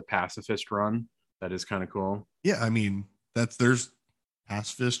incentivizes a pacifist run. That is kind of cool. Yeah, I mean there's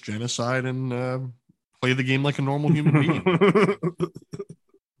pacifist genocide and play the game like a normal human being.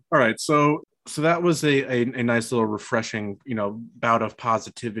 All right, so that was a nice little refreshing bout of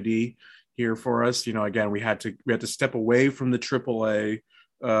positivity here for us. Again, we had to step away from the AAA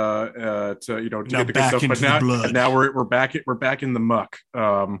to get the good stuff, but now we're back in the muck.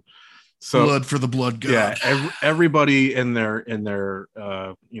 So blood for the blood god. Yeah, everybody in their in their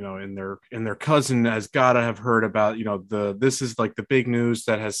cousin has got to have heard about this is like the big news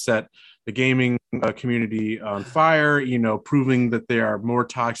that has set the gaming community on fire. Proving that they are more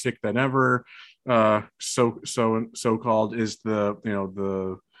toxic than ever. So called is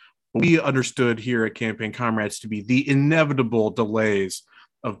the we understood here at Campaign Comrades to be the inevitable delays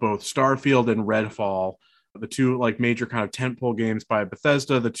of both Starfield and Redfall, the two like major kind of tentpole games by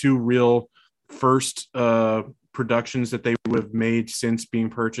Bethesda, the two real first productions that they would have made since being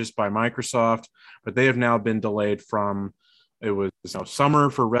purchased by Microsoft, but they have now been delayed from it was summer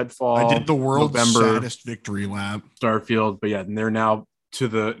for Redfall. I did the world's November, saddest victory lap. Starfield, but yeah, and they're now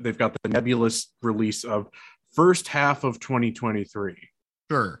they've got the nebulous release of first half of 2023.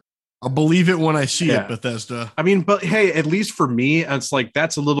 Sure. I'll believe it when I see it, Bethesda. I mean, but hey, at least for me, it's like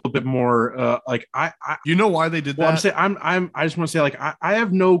that's a little bit more like I you know why they did that? I'm saying I just want to say like I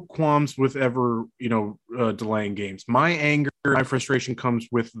have no qualms with ever delaying games. My anger, my frustration comes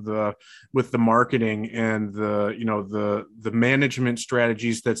with the marketing and the management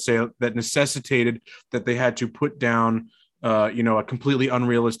strategies that necessitated that they had to put down a completely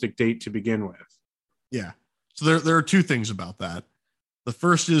unrealistic date to begin with. Yeah. So there are two things about that. The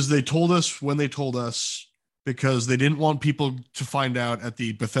first is they told us when they told us because they didn't want people to find out at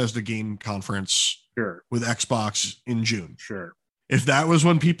the Bethesda game conference with Xbox in June. Sure. If that was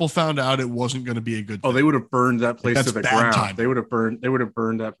when people found out, it wasn't going to be a good thing. Oh, they would have burned that place to the ground. Time. They would have burned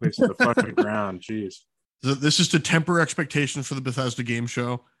that place to the fucking ground. Jeez. So this is to temper expectations for the Bethesda game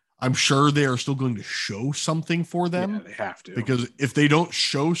show. I'm sure they are still going to show something for them. Yeah, they have to. Because if they don't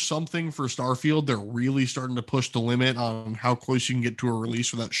show something for Starfield, they're really starting to push the limit on how close you can get to a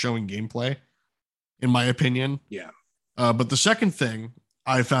release without showing gameplay, in my opinion. Yeah. But the second thing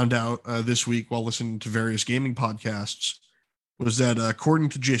I found out this week while listening to various gaming podcasts was that according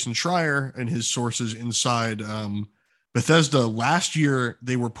to Jason Schreier and his sources inside Bethesda, last year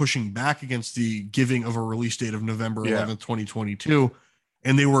they were pushing back against the giving of a release date of November 11th, 2022.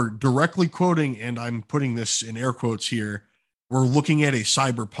 And they were directly quoting, and I'm putting this in air quotes here, we're looking at a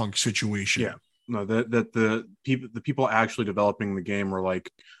cyberpunk situation. Yeah. No, that the people actually developing the game were like,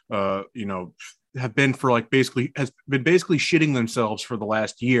 have been for like basically shitting themselves for the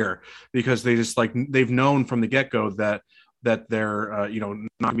last year because they just like they've known from the get-go that they're not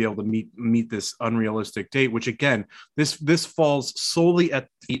gonna be able to meet this unrealistic date, which again, this falls solely at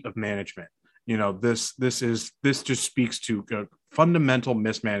the feet of management. This just speaks to fundamental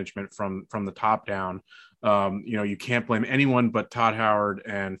mismanagement from the top down. You can't blame anyone but Todd Howard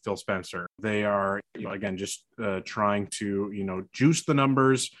and Phil Spencer. They are again just trying to juice the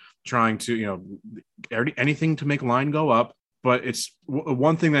numbers, trying to anything to make line go up. But it's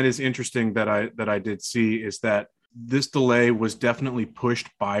one thing that is interesting that I did see is that this delay was definitely pushed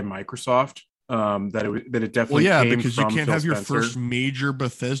by Microsoft. That it definitely came because from you can't Phil have your Spencer. first major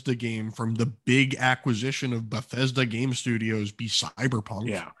Bethesda game from the big acquisition of Bethesda Game Studios be Cyberpunk.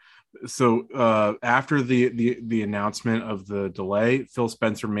 Yeah. So after the announcement of the delay, Phil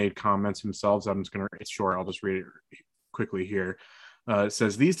Spencer made comments himself. So I'll just read it quickly here. It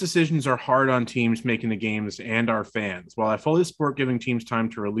says, these decisions are hard on teams making the games and our fans. While I fully support giving teams time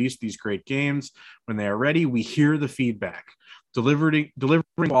to release these great games when they are ready, we hear the feedback. Delivering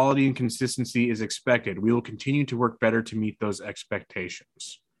quality and consistency is expected. We will continue to work better to meet those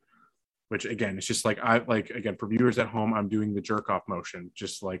expectations. Which again, it's just like for viewers at home, I'm doing the jerk off motion,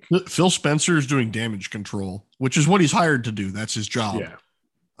 just like Phil Spencer is doing damage control, which is what he's hired to do. That's his job. Yeah.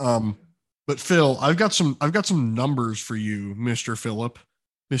 But Phil, I've got some numbers for you, Mr. Phillip.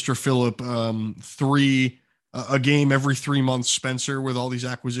 A game every 3 months, Spencer, with all these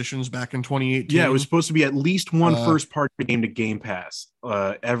acquisitions back in 2018. Yeah, it was supposed to be at least one first-party game to Game Pass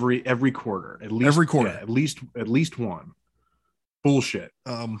every quarter. At least every quarter. Yeah, at least one. Bullshit.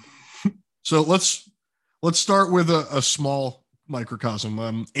 So let's start with a small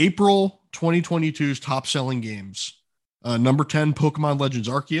microcosm. April 2022's top-selling games. Number 10, Pokemon Legends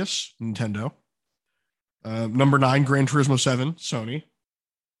Arceus, Nintendo. Number 9, Gran Turismo 7, Sony.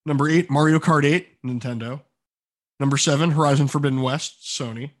 Number 8, Mario Kart 8, Nintendo. Number 7, Horizon Forbidden West,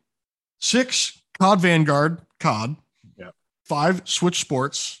 Sony. 6, COD Vanguard, COD. Yeah. 5, Switch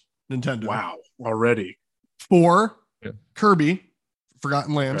Sports, Nintendo. Wow, already. 4, Kirby,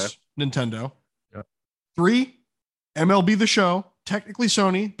 Forgotten Lands, Nintendo. Yeah. 3, MLB The Show, technically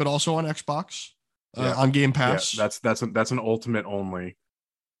Sony, but also on Xbox, on Game Pass. Yeah, that's an Ultimate only,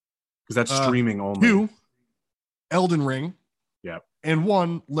 because that's streaming only. 2, Elden Ring. Yep. And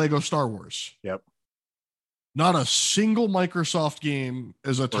 1, Lego Star Wars. Yep. Not a single Microsoft game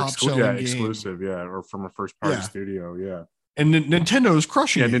is a top-selling game. Exclusive, or from a first-party studio, And Nintendo is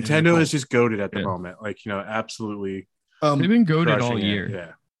crushing it. Nintendo is just goated at the moment. Like, absolutely. They've been goated all it. year.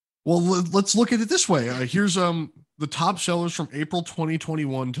 Yeah. Well, let's look at it this way. Here's the top sellers from April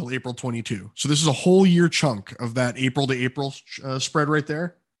 2021 till April 22. So this is a whole year chunk of that April to April spread right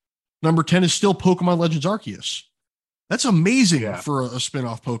there. Number 10 is still Pokemon Legends Arceus. That's amazing for a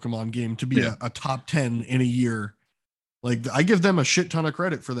spin-off Pokemon game to be a top 10 in a year. Like, I give them a shit ton of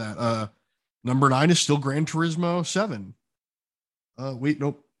credit for that. Number 9 is still Gran Turismo 7. Wait,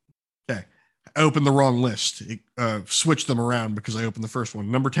 nope. Okay. I opened the wrong list. Switched them around because I opened the first one.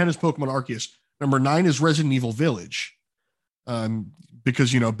 Number 10 is Pokemon Arceus. Number 9 is Resident Evil Village.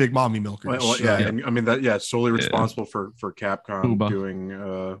 Because, big mommy milkers. Well, yeah. And I mean, solely responsible for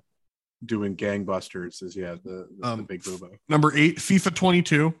Capcom doing gangbusters is the big boobo. Number 8, FIFA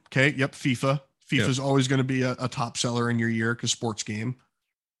 22. Okay. Yep. FIFA is always going to be a top seller in your year because sports game.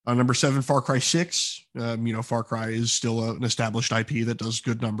 Number 7, Far Cry 6. Far Cry is still an established IP that does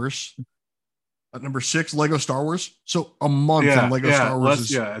good numbers. Number 6, Lego Star Wars. So a month on Lego Star Wars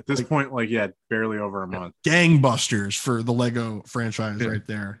is at this point, barely over a month. Gangbusters for the Lego franchise right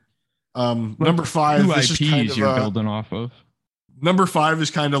there. Number 5, this IPs is kind of you're building off of. Number 5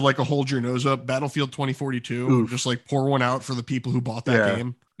 is kind of like a hold your nose up. Battlefield 2042. Oof. Just like pour one out for the people who bought that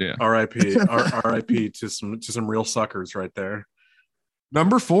game. Yeah. R.I.P. to some real suckers right there.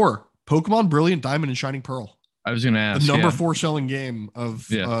 Number 4, Pokemon Brilliant Diamond and Shining Pearl. I was going to ask. The number 4 selling game of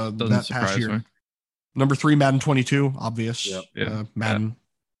that past year. Me. Number 3, Madden 22, obvious. Yep. Madden.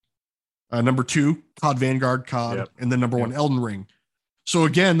 Number 2, COD Vanguard, COD. Yep. And then number 1, Elden Ring. So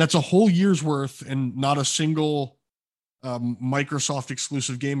again, that's a whole year's worth and not a single Microsoft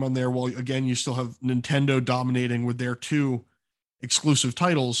exclusive game on there. While again, you still have Nintendo dominating with their 2 exclusive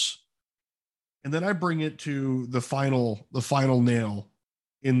titles. And then I bring it to the final nail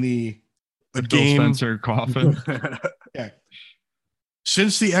in the game. Spencer coffin. Yeah.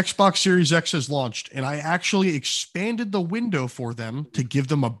 Since the Xbox Series X has launched, and I actually expanded the window for them to give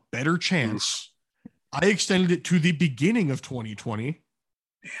them a better chance, I extended it to the beginning of 2020.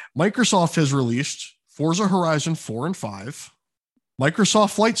 Microsoft has released Forza Horizon 4 and 5,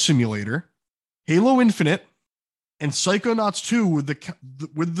 Microsoft Flight Simulator, Halo Infinite, and Psychonauts 2 with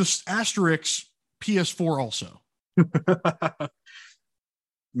the asterisk PS4 also.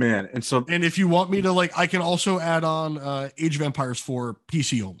 Man, and if you want me to, I can also add on Age of Empires 4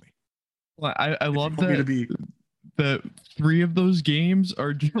 PC only. Well, I love that the 3 of those games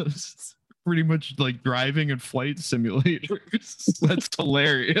are just pretty much like driving and flight simulators. That's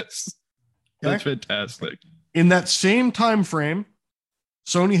hilarious. That's fantastic. In that same time frame,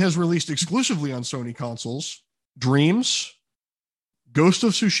 Sony has released exclusively on Sony consoles Dreams, Ghost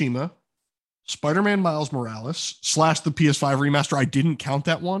of Tsushima, Spider-Man Miles Morales / the PS5 remaster. I didn't count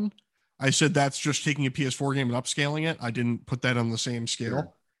that one. I said that's just taking a PS4 game and upscaling it. I didn't put that on the same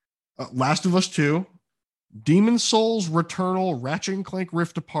scale. Last of Us 2, Demon's Souls, Returnal, Ratchet & Clank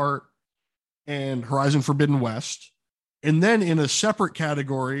Rift Apart, and Horizon Forbidden West. And then in a separate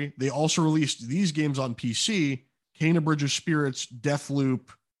category, they also released these games on PC, Kena Bridge of Spirits, Deathloop,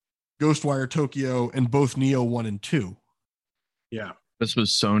 Ghostwire Tokyo, and both Neo 1 and 2. Yeah. This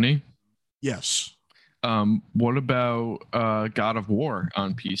was Sony? Yes. What about God of War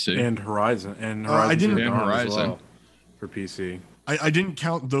on PC? And Horizon. I didn't Horizon for PC. I didn't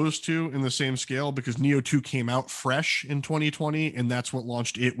count those 2 in the same scale because Neo 2 came out fresh in 2020, and that's what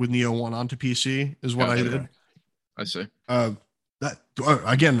launched it with Neo 1 onto PC, is what I did. I see.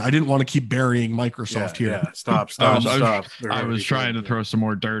 Again, I didn't want to keep burying Microsoft here. Yeah, stop. I was trying to throw some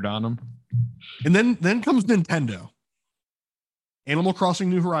more dirt on them. And then comes Nintendo. Animal Crossing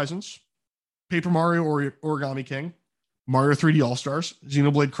New Horizons, Paper Mario Origami King, Mario 3D All-Stars,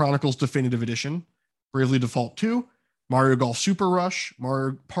 Xenoblade Chronicles Definitive Edition, Bravely Default 2, Mario Golf Super Rush,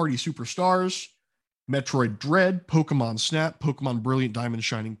 Mario Party Superstars, Metroid Dread, Pokemon Snap, Pokemon Brilliant Diamond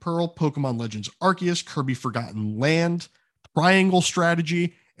Shining Pearl, Pokemon Legends Arceus, Kirby Forgotten Land, Triangle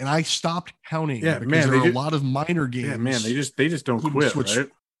Strategy, and I stopped counting because there are a lot of minor games. Yeah, man, they just don't quit, right?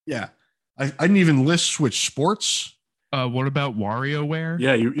 Yeah. I didn't even list Switch Sports. What about WarioWare?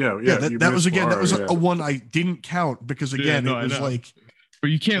 That was again. Wario, that was a one I didn't count because again it was like.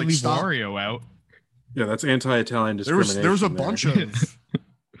 But you can't leave Wario out. Yeah, that's anti-Italian discrimination. There was a bunch of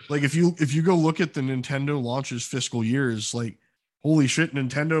like if you go look at the Nintendo launches fiscal years, like holy shit,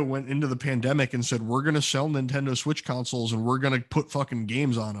 Nintendo went into the pandemic and said we're gonna sell Nintendo Switch consoles and we're gonna put fucking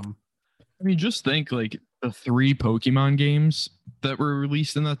games on them. I mean, just think like the 3 Pokemon games that were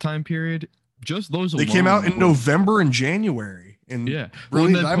released in that time period. Just those they came out in November and January. And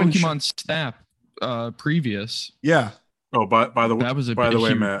Brilliant Diamond Pokemon Snap previous. Yeah. Oh, by the That was a by the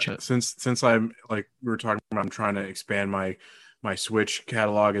way, huge Matt, hit. since I'm like we were talking about, I'm trying to expand my Switch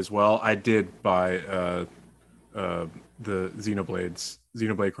catalog as well. I did buy the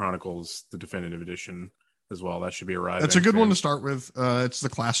Xenoblade Chronicles, the definitive edition as well. That should be arriving. That's a good soon. one to start with. It's the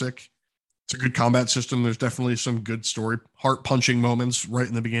classic. It's a good combat system. There's definitely some good story, heart punching moments right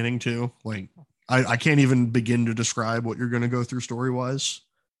in the beginning too. Like I can't even begin to describe what you're going to go through story wise.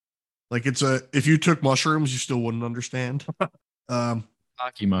 Like if you took mushrooms, you still wouldn't understand.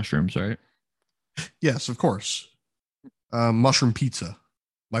 Hockey mushrooms, right? Yes, of course. Mushroom pizza,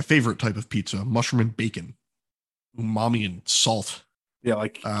 my favorite type of pizza. Mushroom and bacon, umami and salt. Yeah,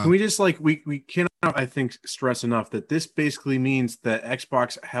 like can we just like we cannot, I think, stress enough that this basically means that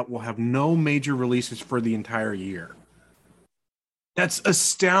Xbox will have no major releases for the entire year. That's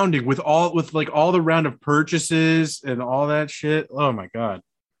astounding with all the round of purchases and all that shit. Oh my god.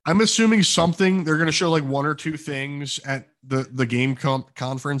 I'm assuming something they're going to show like one or two things at the game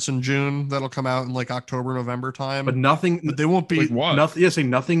conference in June that'll come out in like October, November time. But nothing. But they won't be Like what? Nothing. Yeah, say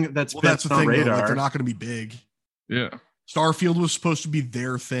nothing that's well, been that's the on thing. radar. Though, like they're not going to be big. Yeah. Starfield was supposed to be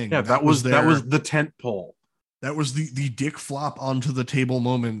their thing. Yeah, that was the tent pole. That was the dick flop onto the table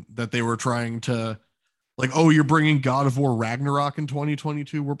moment that they were trying to, like, oh, you're bringing God of War Ragnarok in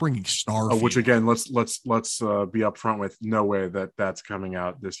 2022. We're bringing Starfield. Which again, let's be upfront with. No way that's coming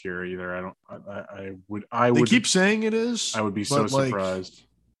out this year either. I would. They keep saying it is. I would be so surprised.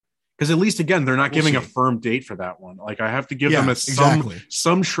 Because at least again, they're not giving a firm date for that one. Like I have to give them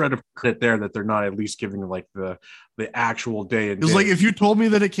some shred of credit there that they're not at least giving like the actual day. It's like if you told me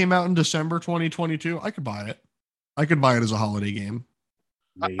that it came out in December 2022, I could buy it. I could buy it as a holiday game.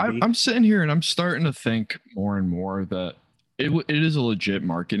 I'm sitting here and I'm starting to think more and more that it is a legit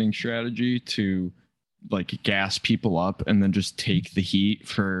marketing strategy to like gas people up and then just take the heat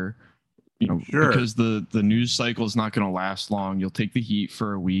for, because the news cycle is not going to last long. You'll take the heat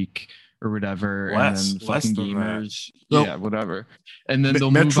for a week or whatever, and then fucking gamers, whatever. And then they'll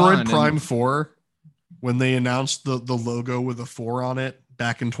move on. Metroid Prime 4, when they announced the logo with a 4 on it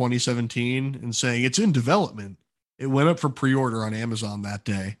back in 2017 and saying it's in development, it went up for pre-order on Amazon that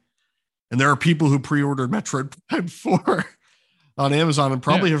day. And there are people who pre-ordered Metroid Prime 4 on Amazon and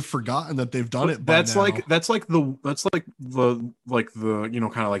probably have forgotten that they've done it. That's like the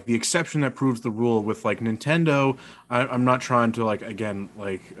kind of like the exception that proves the rule with like Nintendo. I'm not trying to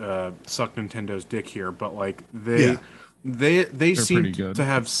suck Nintendo's dick here, but like they seem to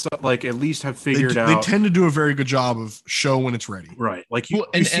have at least have figured out. They tend to do a very good job of show when it's ready. Right. Like you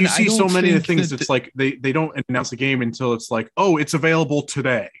see so many of the things. It's like they don't announce the game until it's like, oh, it's available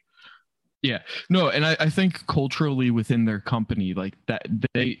today. Yeah, no, and I think culturally within their company, like that,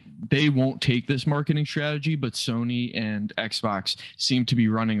 they won't take this marketing strategy, but Sony and Xbox seem to be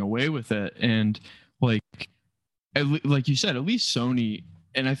running away with it. And like you said, at least Sony,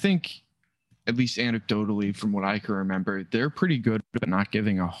 and I think at least anecdotally from what I can remember, they're pretty good at not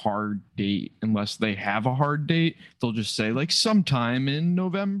giving a hard date unless they have a hard date. They'll just say like sometime in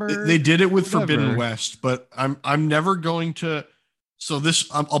November. They did it with Forbidden West, but I'm never going to. So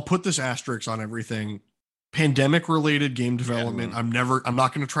I'll put this asterisk on everything. Pandemic related game development. I'm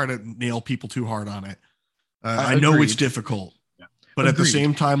not going to try to nail people too hard on it. I know it's difficult, but at the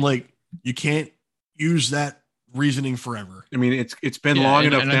same time, like you can't use that reasoning forever. I mean, it's been long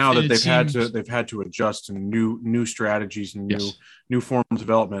enough now that they've had to adjust, and new strategies and new forms of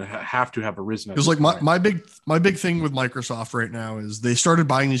development have to have arisen. Because like my big thing with Microsoft right now is they started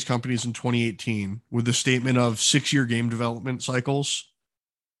buying these companies in 2018 with the statement of 6-year game development cycles,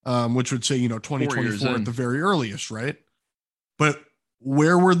 which would say 2024 at the very earliest, right? But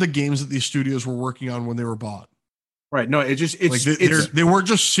where were the games that these studios were working on when they were bought? Right. No, they were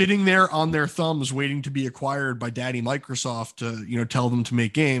just sitting there on their thumbs waiting to be acquired by Daddy Microsoft to, tell them to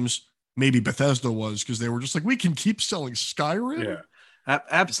make games. Maybe Bethesda was, because they were just like, we can keep selling Skyrim. Yeah,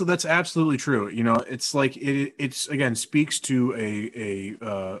 absolutely. That's absolutely true. It's like it's again speaks to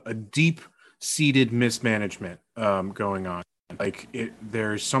a deep seated mismanagement going on. Like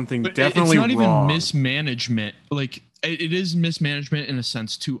there's something definitely wrong. It's not even mismanagement. Like it is mismanagement in a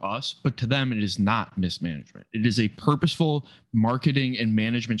sense to us, but to them it is not mismanagement. It is a purposeful marketing and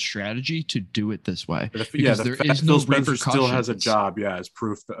management strategy to do it this way. Because there is no repercussions. Still has a job. Yeah, as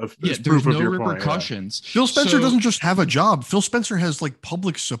proof of there's no repercussions. Point, yeah. Phil Spencer doesn't just have a job. Phil Spencer has like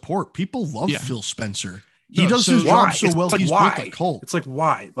public support. People love Phil Spencer. He does his job so well. He's built a cult. It's like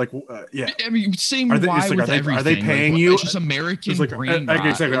why? Like I mean, same with everything. Are they paying you? It's just American brain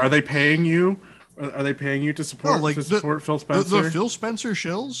rot. Are they paying you? Are they paying you to support Phil Spencer? The Phil Spencer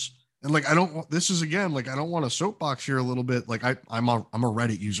shills, and like I don't want this is again like I don't want to soapbox here a little bit. Like I'm a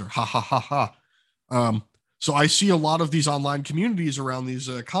Reddit user. Ha ha ha ha. So I see a lot of these online communities around these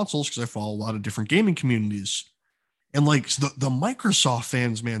consoles because I follow a lot of different gaming communities. And like the Microsoft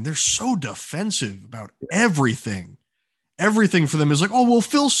fans, man, they're so defensive about everything. Everything for them is like, oh, well,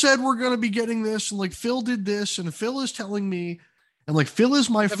 Phil said we're going to be getting this. And like, Phil did this. And Phil is telling me. And like, Phil is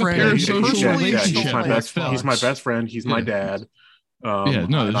my friend. He's my best friend. He's my dad. No,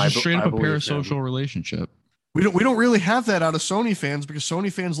 there's just straight up a parasocial relationship. We don't really have that out of Sony fans because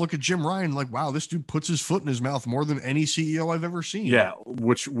Sony fans look at Jim Ryan like, wow, this dude puts his foot in his mouth more than any CEO I've ever seen. Yeah,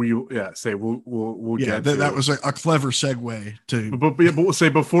 which we'll get to. That was a clever segue to. But we'll say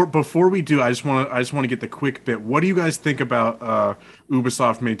before we do, I just want to get the quick bit. What do you guys think about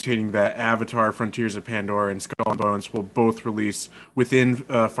Ubisoft maintaining that Avatar: Frontiers of Pandora and Skull and Bones will both release within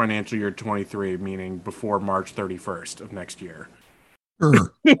financial year 23, meaning before March 31st of next year?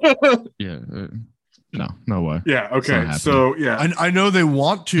 Sure. No way. Yeah. Okay. So yeah, I know they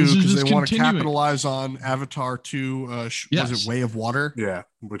want to because they want to capitalize on Avatar 2. Was it Way of Water? Yeah,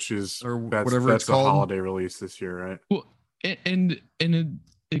 which is whatever that's it's called. A holiday release this year, right? Well, and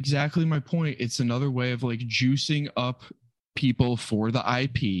exactly my point. It's another way of like juicing up people for the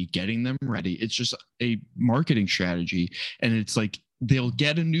IP, getting them ready. It's just a marketing strategy, and it's like they'll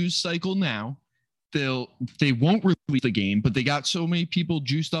get a news cycle now. They won't release the game, but they got so many people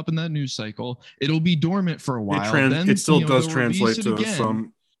juiced up in that news cycle, it'll be dormant for a while. It still does translate to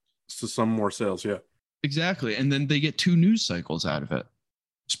some more sales. Yeah, exactly. And then they get 2 news cycles out of it.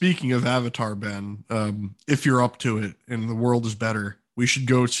 Speaking of Avatar, Ben, if you're up to it and the world is better, we should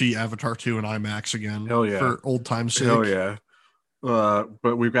go see Avatar 2 in IMAX again. Hell yeah, for old time's sake. Hell yeah.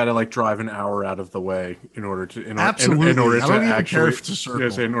 But we've got to like drive an hour out of the way in order to absolutely. In order I don't to even actually care if it's a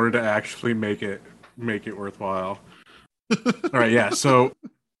circle. In order to actually make it worthwhile. All right, yeah. So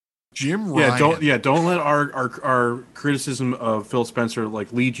Jim Ryan. Don't let our criticism of Phil Spencer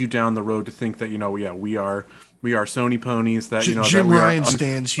like lead you down the road to think that we are Sony ponies that Jim that Ryan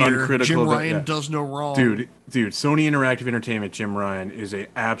stands here. Jim Ryan does no wrong. Dude, Sony Interactive Entertainment, Jim Ryan is a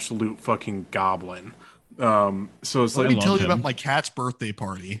absolute fucking goblin. So it's let me tell you about my cat's birthday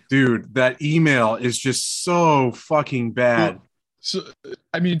party. Dude, that email is just so fucking bad. Well, so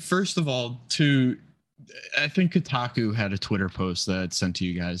I mean, first of all, I think Kotaku had a Twitter post that I'd sent to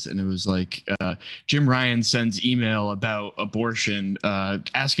you guys, and it was like Jim Ryan sends email about abortion,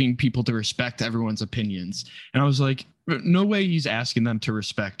 asking people to respect everyone's opinions. And I was like, no way he's asking them to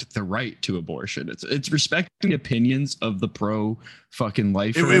respect the right to abortion. It's respecting opinions of the pro fucking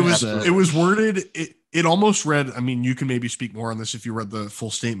life. It was worded. It almost read. I mean, you can maybe speak more on this if you read the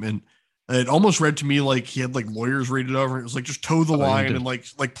full statement. It almost read to me like he had like lawyers read it over. It was like just toe the line and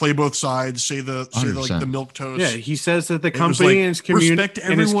like play both sides. Say the milk toast. Yeah, he says that the company and his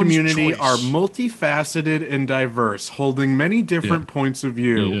community are multifaceted and diverse, holding many different points of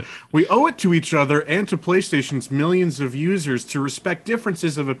view. Yeah. We owe it to each other and to PlayStation's millions of users to respect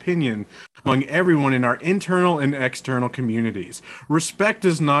differences of opinion among everyone in our internal and external communities. Respect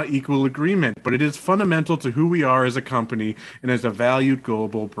does not equal agreement, but it is fundamental to who we are as a company and as a valued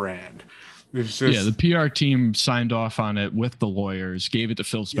global brand. The PR team signed off on it with the lawyers, gave it to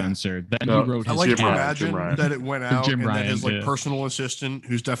Phil Spencer. Then he wrote his. I like to imagine that it went out and Ryan, that his like personal assistant,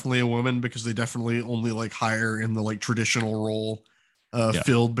 who's definitely a woman because they definitely only like hire in the like traditional role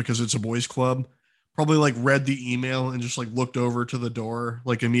filled because it's a boys club. Probably like read the email and just like looked over to the door,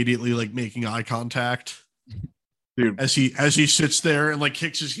 like immediately like making eye contact. Dude, as he sits there and like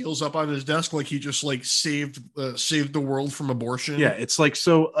kicks his heels up on his desk, like he just like saved the world from abortion. Yeah, it's like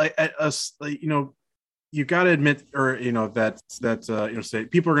so. You got to admit, or say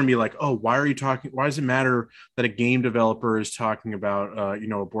people are going to be like, oh, why are you talking? Why does it matter that a game developer is talking about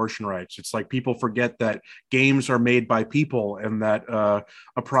abortion rights? It's like people forget that games are made by people and that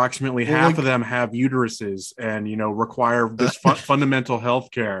approximately half of them have uteruses and require this fundamental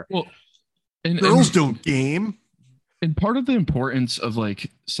health care. Well, girls don't game. And part of the importance of like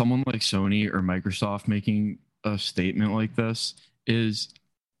someone like Sony or Microsoft making a statement like this is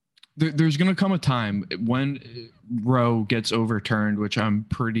there's going to come a time when Roe gets overturned, which I'm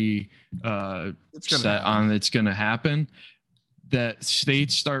pretty set on it's going to happen, that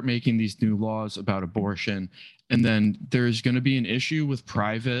states start making these new laws about abortion. And then there's going to be an issue with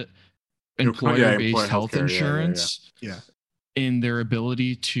private employer-based health insurance. Yeah. In their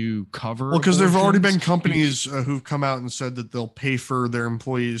ability to cover. Well, because there've already been companies who've come out and said that they'll pay for their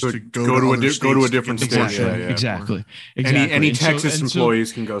employees to go to a different state. Exactly. Any Texas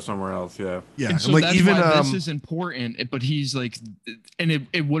employees can go somewhere else. Yeah. And so like that's even why this is important. But he's like, and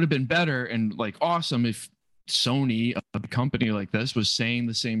it would have been better and like awesome if Sony, a company like this, was saying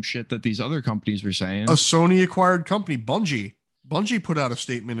the same shit that these other companies were saying. A Sony acquired company, Bungie. Bungie put out a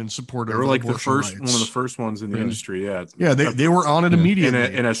statement in support of They were like one of abortion the rights. first ones in the industry. Yeah, Yeah, they were on it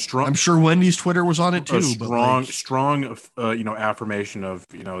immediately. In a strong, I'm sure Wendy's Twitter was on it too. Strong, affirmation of,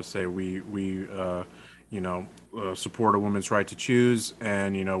 say we support a woman's right to choose,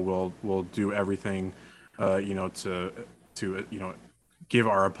 and we'll do everything, to give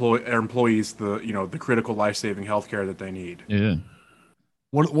our employees the critical life-saving healthcare that they need. Yeah.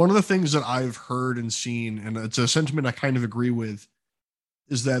 One of the things that I've heard and seen, and it's a sentiment I kind of agree with,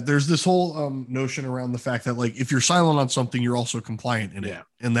 is that there's this whole notion around the fact that, like, if you're silent on something, you're also compliant in it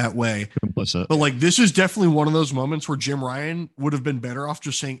in that way. Complicit. But like, this is definitely one of those moments where Jim Ryan would have been better off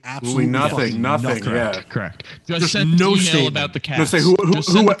just saying absolutely nothing. Correct. Just no statement about the cat. Just say whoever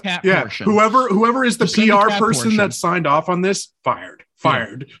is the PR person that signed off on this, fired.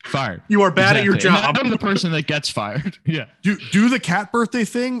 You are bad at your job. I'm the person that gets fired. Yeah. Do the cat birthday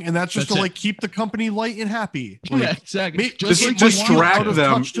thing, and that's just to like keep the company light and happy. Like, yeah, exactly. Distract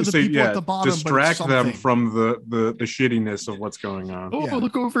them. Distract them from the shittiness of what's going on. Oh,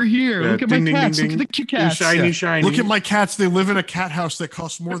 look over here. Look at my cats. Look at the cute cats. Shiny. Look at my cats. They live in a cat house that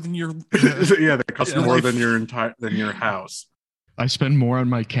costs more than your. That costs more than your house. I spend more on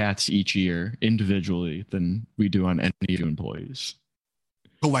my cats each year individually than we do on any of you employees.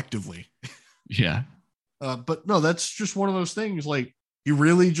 Collectively. Yeah. But no, that's just one of those things. Like, you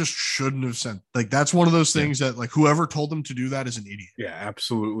really just shouldn't have sent. Like, that's one of those things that, like, whoever told them to do that is an idiot. Yeah,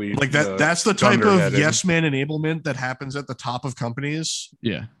 absolutely. Like, that's the type of yes man enablement that happens at the top of companies.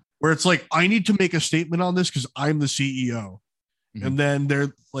 Yeah. Where it's like, I need to make a statement on this because I'm the CEO. Mm-hmm. And then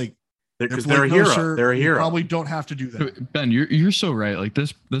they're like, because they're a hero. Sir, they're a hero. You probably don't have to do that. Ben, you're so right. Like,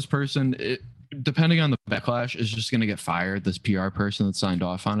 this person, depending on the backlash, is just going to get fired, this PR person that signed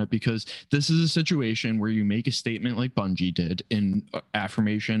off on it, because this is a situation where you make a statement like Bungie did in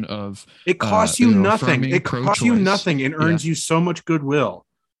affirmation of it costs you nothing. It costs you nothing and earns you so much goodwill.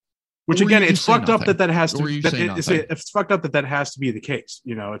 Which again, it's fucked up that has to. It's fucked up that has to be the case.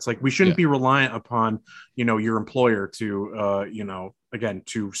 It's like we shouldn't be reliant upon your employer to again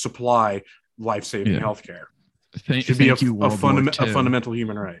to supply life-saving healthcare. It should be a fundamental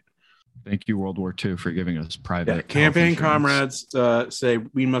human right. Thank you, World War II, for giving us private campaign comrades. Say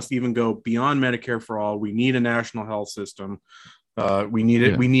we must even go beyond Medicare for all. We need a national health system. We need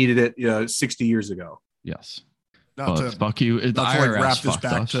it. We needed it 60 years ago. Yes. Fuck you. The IRS wrap this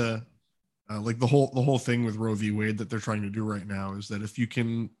back to like the whole thing with Roe v. Wade that they're trying to do right now is that if you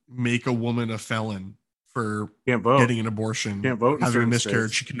can make a woman a felon for getting an abortion, having a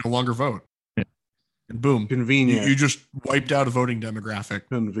miscarriage, she can no longer vote. And boom, convenient. You just wiped out a voting demographic.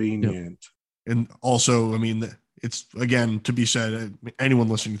 Convenient. Yep. And also, I mean, it's again to be said. Anyone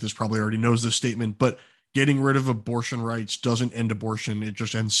listening to this probably already knows this statement, but getting rid of abortion rights doesn't end abortion; it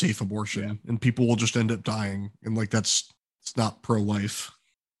just ends safe abortion, and people will just end up dying. And like it's not pro-life.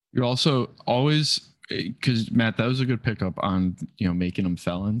 You're also always, because Matt, that was a good pickup on making them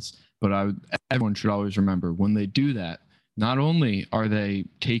felons. But everyone should always remember when they do that. Not only are they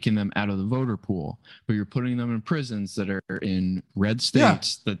taking them out of the voter pool, but you're putting them in prisons that are in red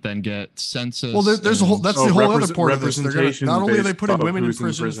states that then get census. Well, there's a whole. That's the whole other part of this. Not only are they putting women in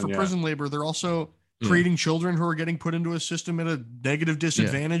prison for prison labor, they're also creating children who are getting put into a system at a negative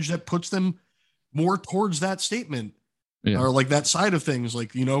disadvantage that puts them more towards that statement or like that side of things.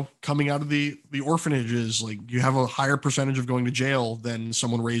 Like coming out of the orphanages, like you have a higher percentage of going to jail than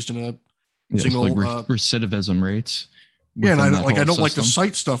someone raised in a single recidivism rates. Yeah, and I don't like to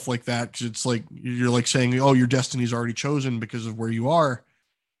cite stuff like that because it's like you're like saying, "Oh, your destiny's already chosen because of where you are."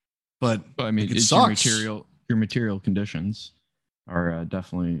 But I mean, it's sucks. Your material conditions are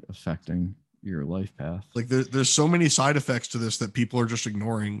definitely affecting your life path. Like there's so many side effects to this that people are just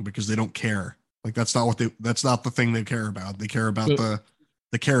ignoring because they don't care. Like that's not the thing they care about. They care about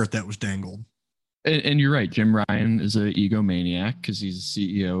the carrot that was dangled. And you're right. Jim Ryan is an egomaniac because he's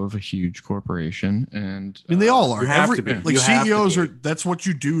the CEO of a huge corporation. And I mean, they all are. You have to be. Like CEOs are. That's what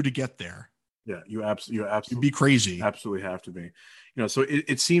you do to get there. Yeah, you absolutely You'd be crazy. Absolutely have to be. So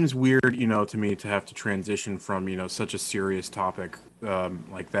it seems weird, to me to have to transition from such a serious topic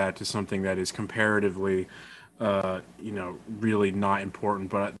like that to something that is comparatively, really not important.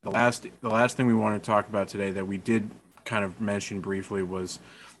 But the last thing we want to talk about today that we did kind of mention briefly was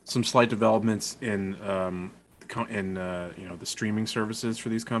some slight developments in the streaming services for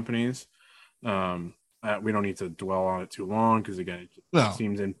these companies. We don't need to dwell on it too long because again, it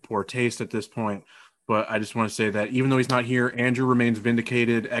seems in poor taste at this point. But I just want to say that even though he's not here, Andrew remains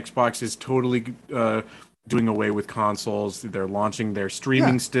vindicated. Xbox is totally doing away with consoles. They're launching their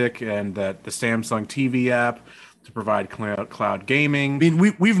streaming stick and that the Samsung TV app to provide cloud gaming. I mean,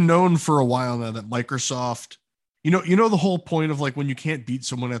 we've known for a while now that Microsoft You know the whole point of like when you can't beat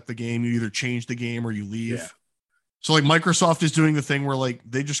someone at the game, you either change the game or you leave. Yeah. So like Microsoft is doing the thing where like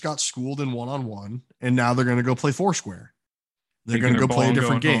they just got schooled in one-on-one, and now they're going to go play Foursquare. They're going to go play a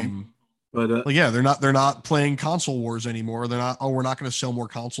different game. But like, yeah, they're not playing console wars anymore. They're not. Oh, we're not going to sell more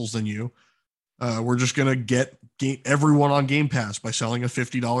consoles than you. We're just going to get everyone on Game Pass by selling a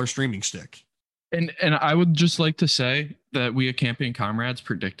 $50 streaming stick. And I would just like to say that we at Camping Comrades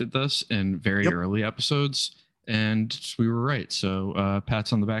predicted this in very early episodes, and we were right. So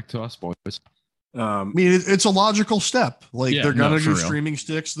pats on the back to us, boys. I mean, it's a logical step. Like they're going to do streaming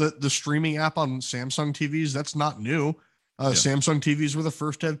sticks. The streaming app on Samsung TVs, that's not new. Samsung TVs were the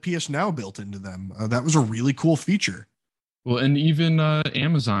first to have PS Now built into them. That was a really cool feature. Well, and even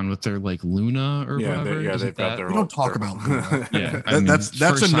Amazon with their like Luna or whatever. They've got their. We don't talk about Luna.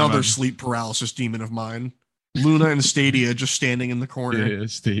 That's another sleep paralysis demon of mine. Luna and Stadia just standing in the corner. Yeah,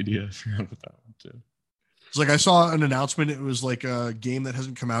 Stadia. I forgot about that one too. It's like I saw an announcement. It was like a game that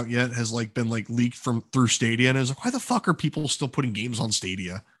hasn't come out yet has like been like leaked through Stadia, and I was like, why the fuck are people still putting games on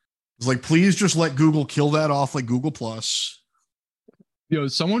Stadia? It's like, please just let Google kill that off like Google Plus.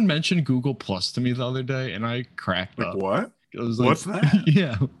 Someone mentioned Google Plus to me the other day, and I cracked up. What? I was What's like, that?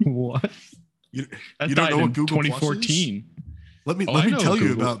 Yeah, what? You don't know what Google 2014. Plus is? Let me tell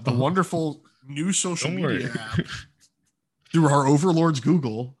you about the wonderful new social media app through our overlords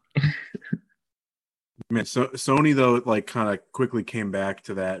Google. Man, so Sony though, like, kind of quickly came back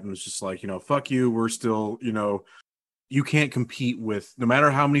to that and was just like, fuck you. We're still, you can't compete with, no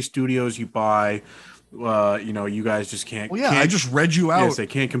matter how many studios you buy. You guys just can't. Well, yeah, I just read you out. Yes, they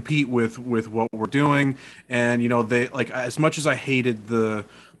can't compete with what we're doing, and they like, as much as I hated the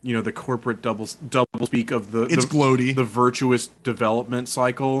corporate double speak of it's gloaty, the virtuous development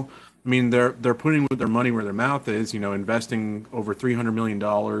cycle. I mean, they're putting their money where their mouth is. Investing over $300 million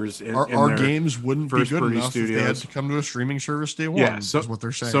in our games wouldn't be good enough studios. If they had to come to a streaming service day one. Yeah, is what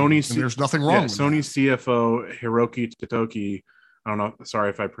they're saying. And there's nothing wrong with Sony's that. CFO Hiroki Totoki. I don't know.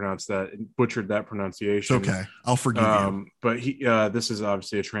 Sorry if I pronounced that, butchered that pronunciation. It's okay. I'll forgive you. But this is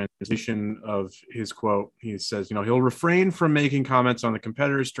obviously a translation of his quote. He says, he'll refrain from making comments on the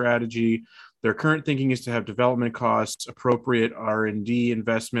competitor's strategy. Their current thinking is to have development costs, appropriate R&D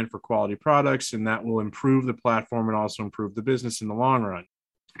investment for quality products, and that will improve the platform and also improve the business in the long run.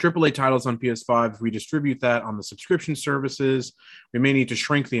 AAA titles on PS5, if we distribute that on the subscription services, we may need to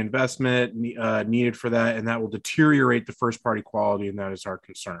shrink the investment needed for that, and that will deteriorate the first-party quality, and that is our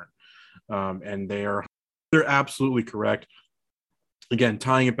concern. And they're absolutely correct. Again,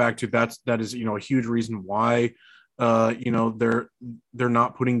 tying it back to that is a huge reason why they're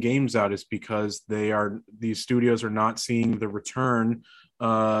not putting games out, is because these studios are not seeing the return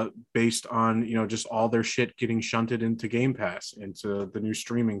based on just all their shit getting shunted into Game Pass, into the new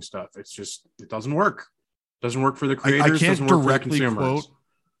streaming stuff. It doesn't work. It doesn't work for the creators. I can't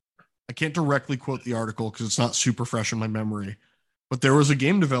directly quote the article because it's not super fresh in my memory, but there was a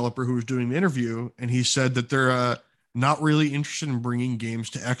game developer who was doing the interview, and he said that they're not really interested in bringing games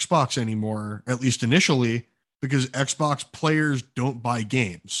to Xbox anymore, at least initially, because Xbox players don't buy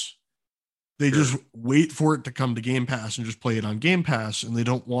games. They just wait for it to come to Game Pass and just play it on Game Pass, and they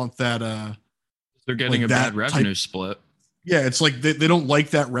don't want that. They're getting a bad revenue split. Yeah, it's like they don't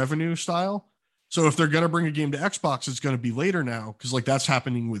like that revenue style. So if they're going to bring a game to Xbox, it's going to be later now, because like that's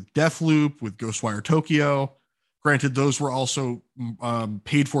happening with Deathloop, with Ghostwire Tokyo. Granted, those were also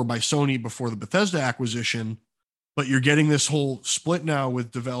paid for by Sony before the Bethesda acquisition, but you're getting this whole split now with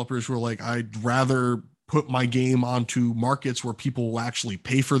developers who are like, I'd rather put my game onto markets where people will actually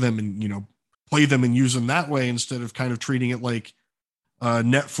pay for them and play them and use them that way, instead of kind of treating it like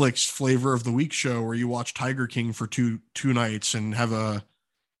Netflix flavor of the week show where you watch Tiger King for two nights and have a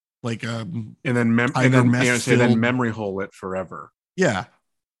and then memory hole it forever. Yeah,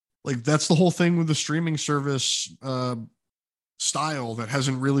 like that's the whole thing with the streaming service style that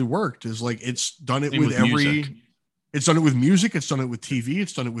hasn't really worked. Is like it's done it with music. It's done it with music. It's done it with TV.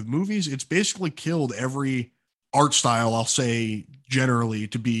 It's done it with movies. It's basically killed every art style, I'll say generally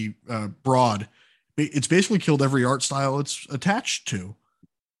to be broad. It's basically killed every art style it's attached to,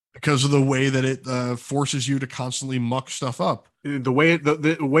 because of the way that it forces you to constantly muck stuff up. The way it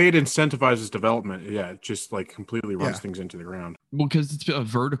incentivizes development, it just like completely runs things into the ground. Well, because it's a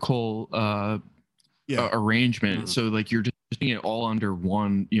vertical arrangement. Mm-hmm. So like you're just putting it all under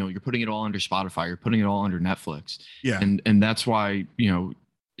one, you're putting it all under Spotify, you're putting it all under Netflix. Yeah. And that's why,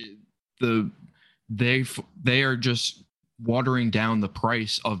 they are just watering down the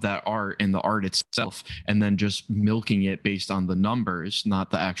price of that art and the art itself, and then just milking it based on the numbers,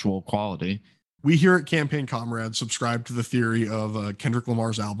 not the actual quality. We here at Campaign Comrades subscribe to the theory of Kendrick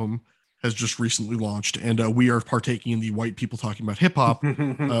Lamar's album. has just recently launched, and we are partaking in the white people talking about hip hop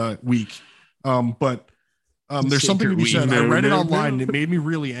week. But there's something to be said. I read it online and it made me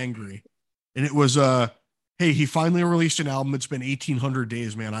really angry. And it was, hey, he finally released an album. It's been 1,800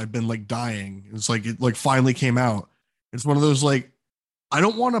 days, man. I've been like dying. It's like, it like finally came out. It's one of those, like, I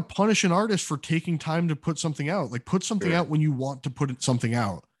don't want to punish an artist for taking time to put something out. Like, put something out when you want to put something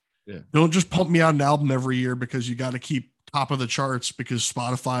out. Yeah. Don't just pump me out an album every year because you got to keep top of the charts because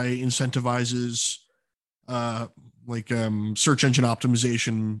Spotify incentivizes search engine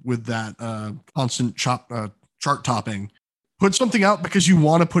optimization with that constant chart topping. Put something out because you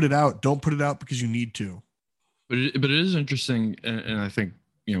want to put it out. Don't put it out because you need to. But it is interesting, and I think,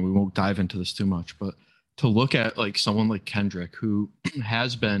 you know, we won't dive into this too much, but to look at like someone like Kendrick, who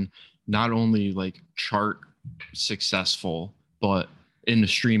has been not only like chart successful, but in the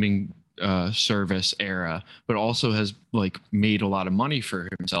streaming service era, but also has like made a lot of money for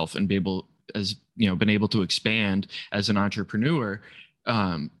himself and been able to expand as an entrepreneur.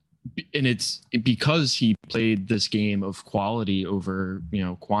 And it's because he played this game of quality over, you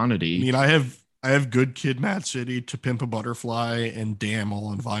know, quantity. I mean, I have Good Kid, Mad City, To Pimp a Butterfly, and Damn all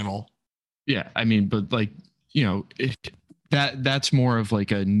on vinyl. Yeah, I mean, but like, you know, that's more of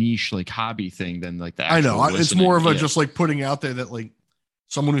like a niche, like hobby thing than like the actual listening. It's more of a just like putting out there that like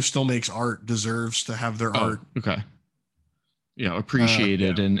someone who still makes art deserves to have their art. Okay. Yeah,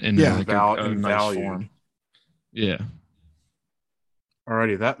 appreciated and like a nice form. Yeah.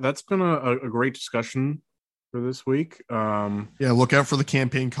 Alrighty, that's been a great discussion for this week. Look out for the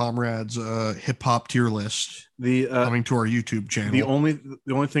Campaign Comrades hip hop tier list coming to our YouTube channel. The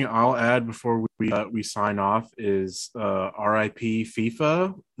only thing I'll add before we sign off is RIP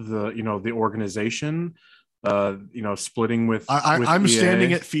FIFA, the organization, splitting with I'm EA.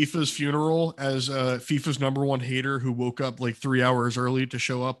 standing at FIFA's funeral as FIFA's number one hater who woke up like 3 hours early to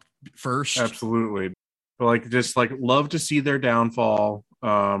show up first. Absolutely. But love to see their downfall.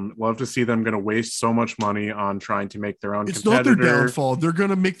 Love to see them going to waste so much money on trying to make their own competitor. Not their downfall. They're going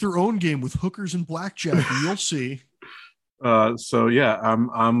to make their own game with hookers and blackjack, and you'll see. So yeah,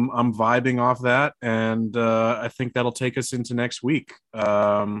 I'm vibing off that, and I think that'll take us into next week.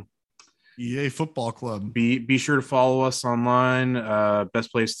 EA Football Club. Be sure to follow us online.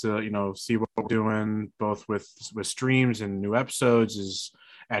 Best place to see what we're doing, both with streams and new episodes, is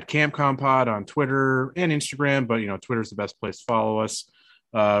at CampCompod on Twitter and Instagram, but Twitter's the best place to follow us.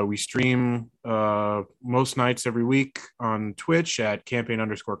 We stream most nights every week on Twitch at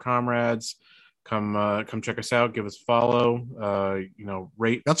campaign_comrades. Come check us out, give us a follow.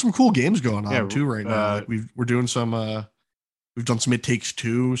 Rate. Got some cool games going on too right now. We're doing some we've done some It Takes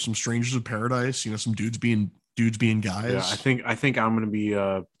Two, some Strangers of Paradise, some dudes being guys. Yeah, I think I'm gonna be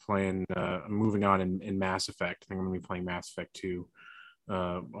playing moving on in Mass Effect. I think I'm gonna be playing Mass Effect 2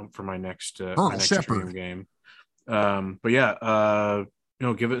 for my next stream game. But yeah,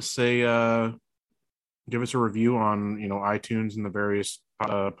 give us a review on iTunes and the various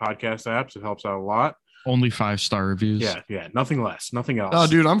podcast apps. It helps out a lot. Only 5-star reviews. Yeah, nothing less, nothing else. Oh,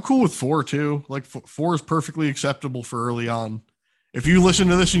 dude, I'm cool with 4 too. Like 4 is perfectly acceptable for early on. If you listen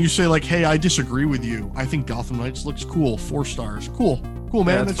to this and you say like, "Hey, I disagree with you. I think Gotham Knights looks cool." 4 stars. Cool,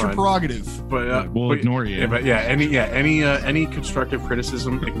 man. That's your prerogative. But we'll ignore you. Any constructive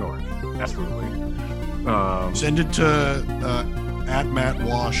criticism, ignore it. Absolutely. Send it to at Matt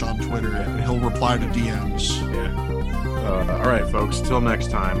Wash on Twitter, and he'll reply to DMs. Yeah. All right, folks. Till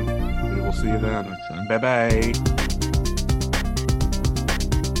next time. We will see you then. Bye bye.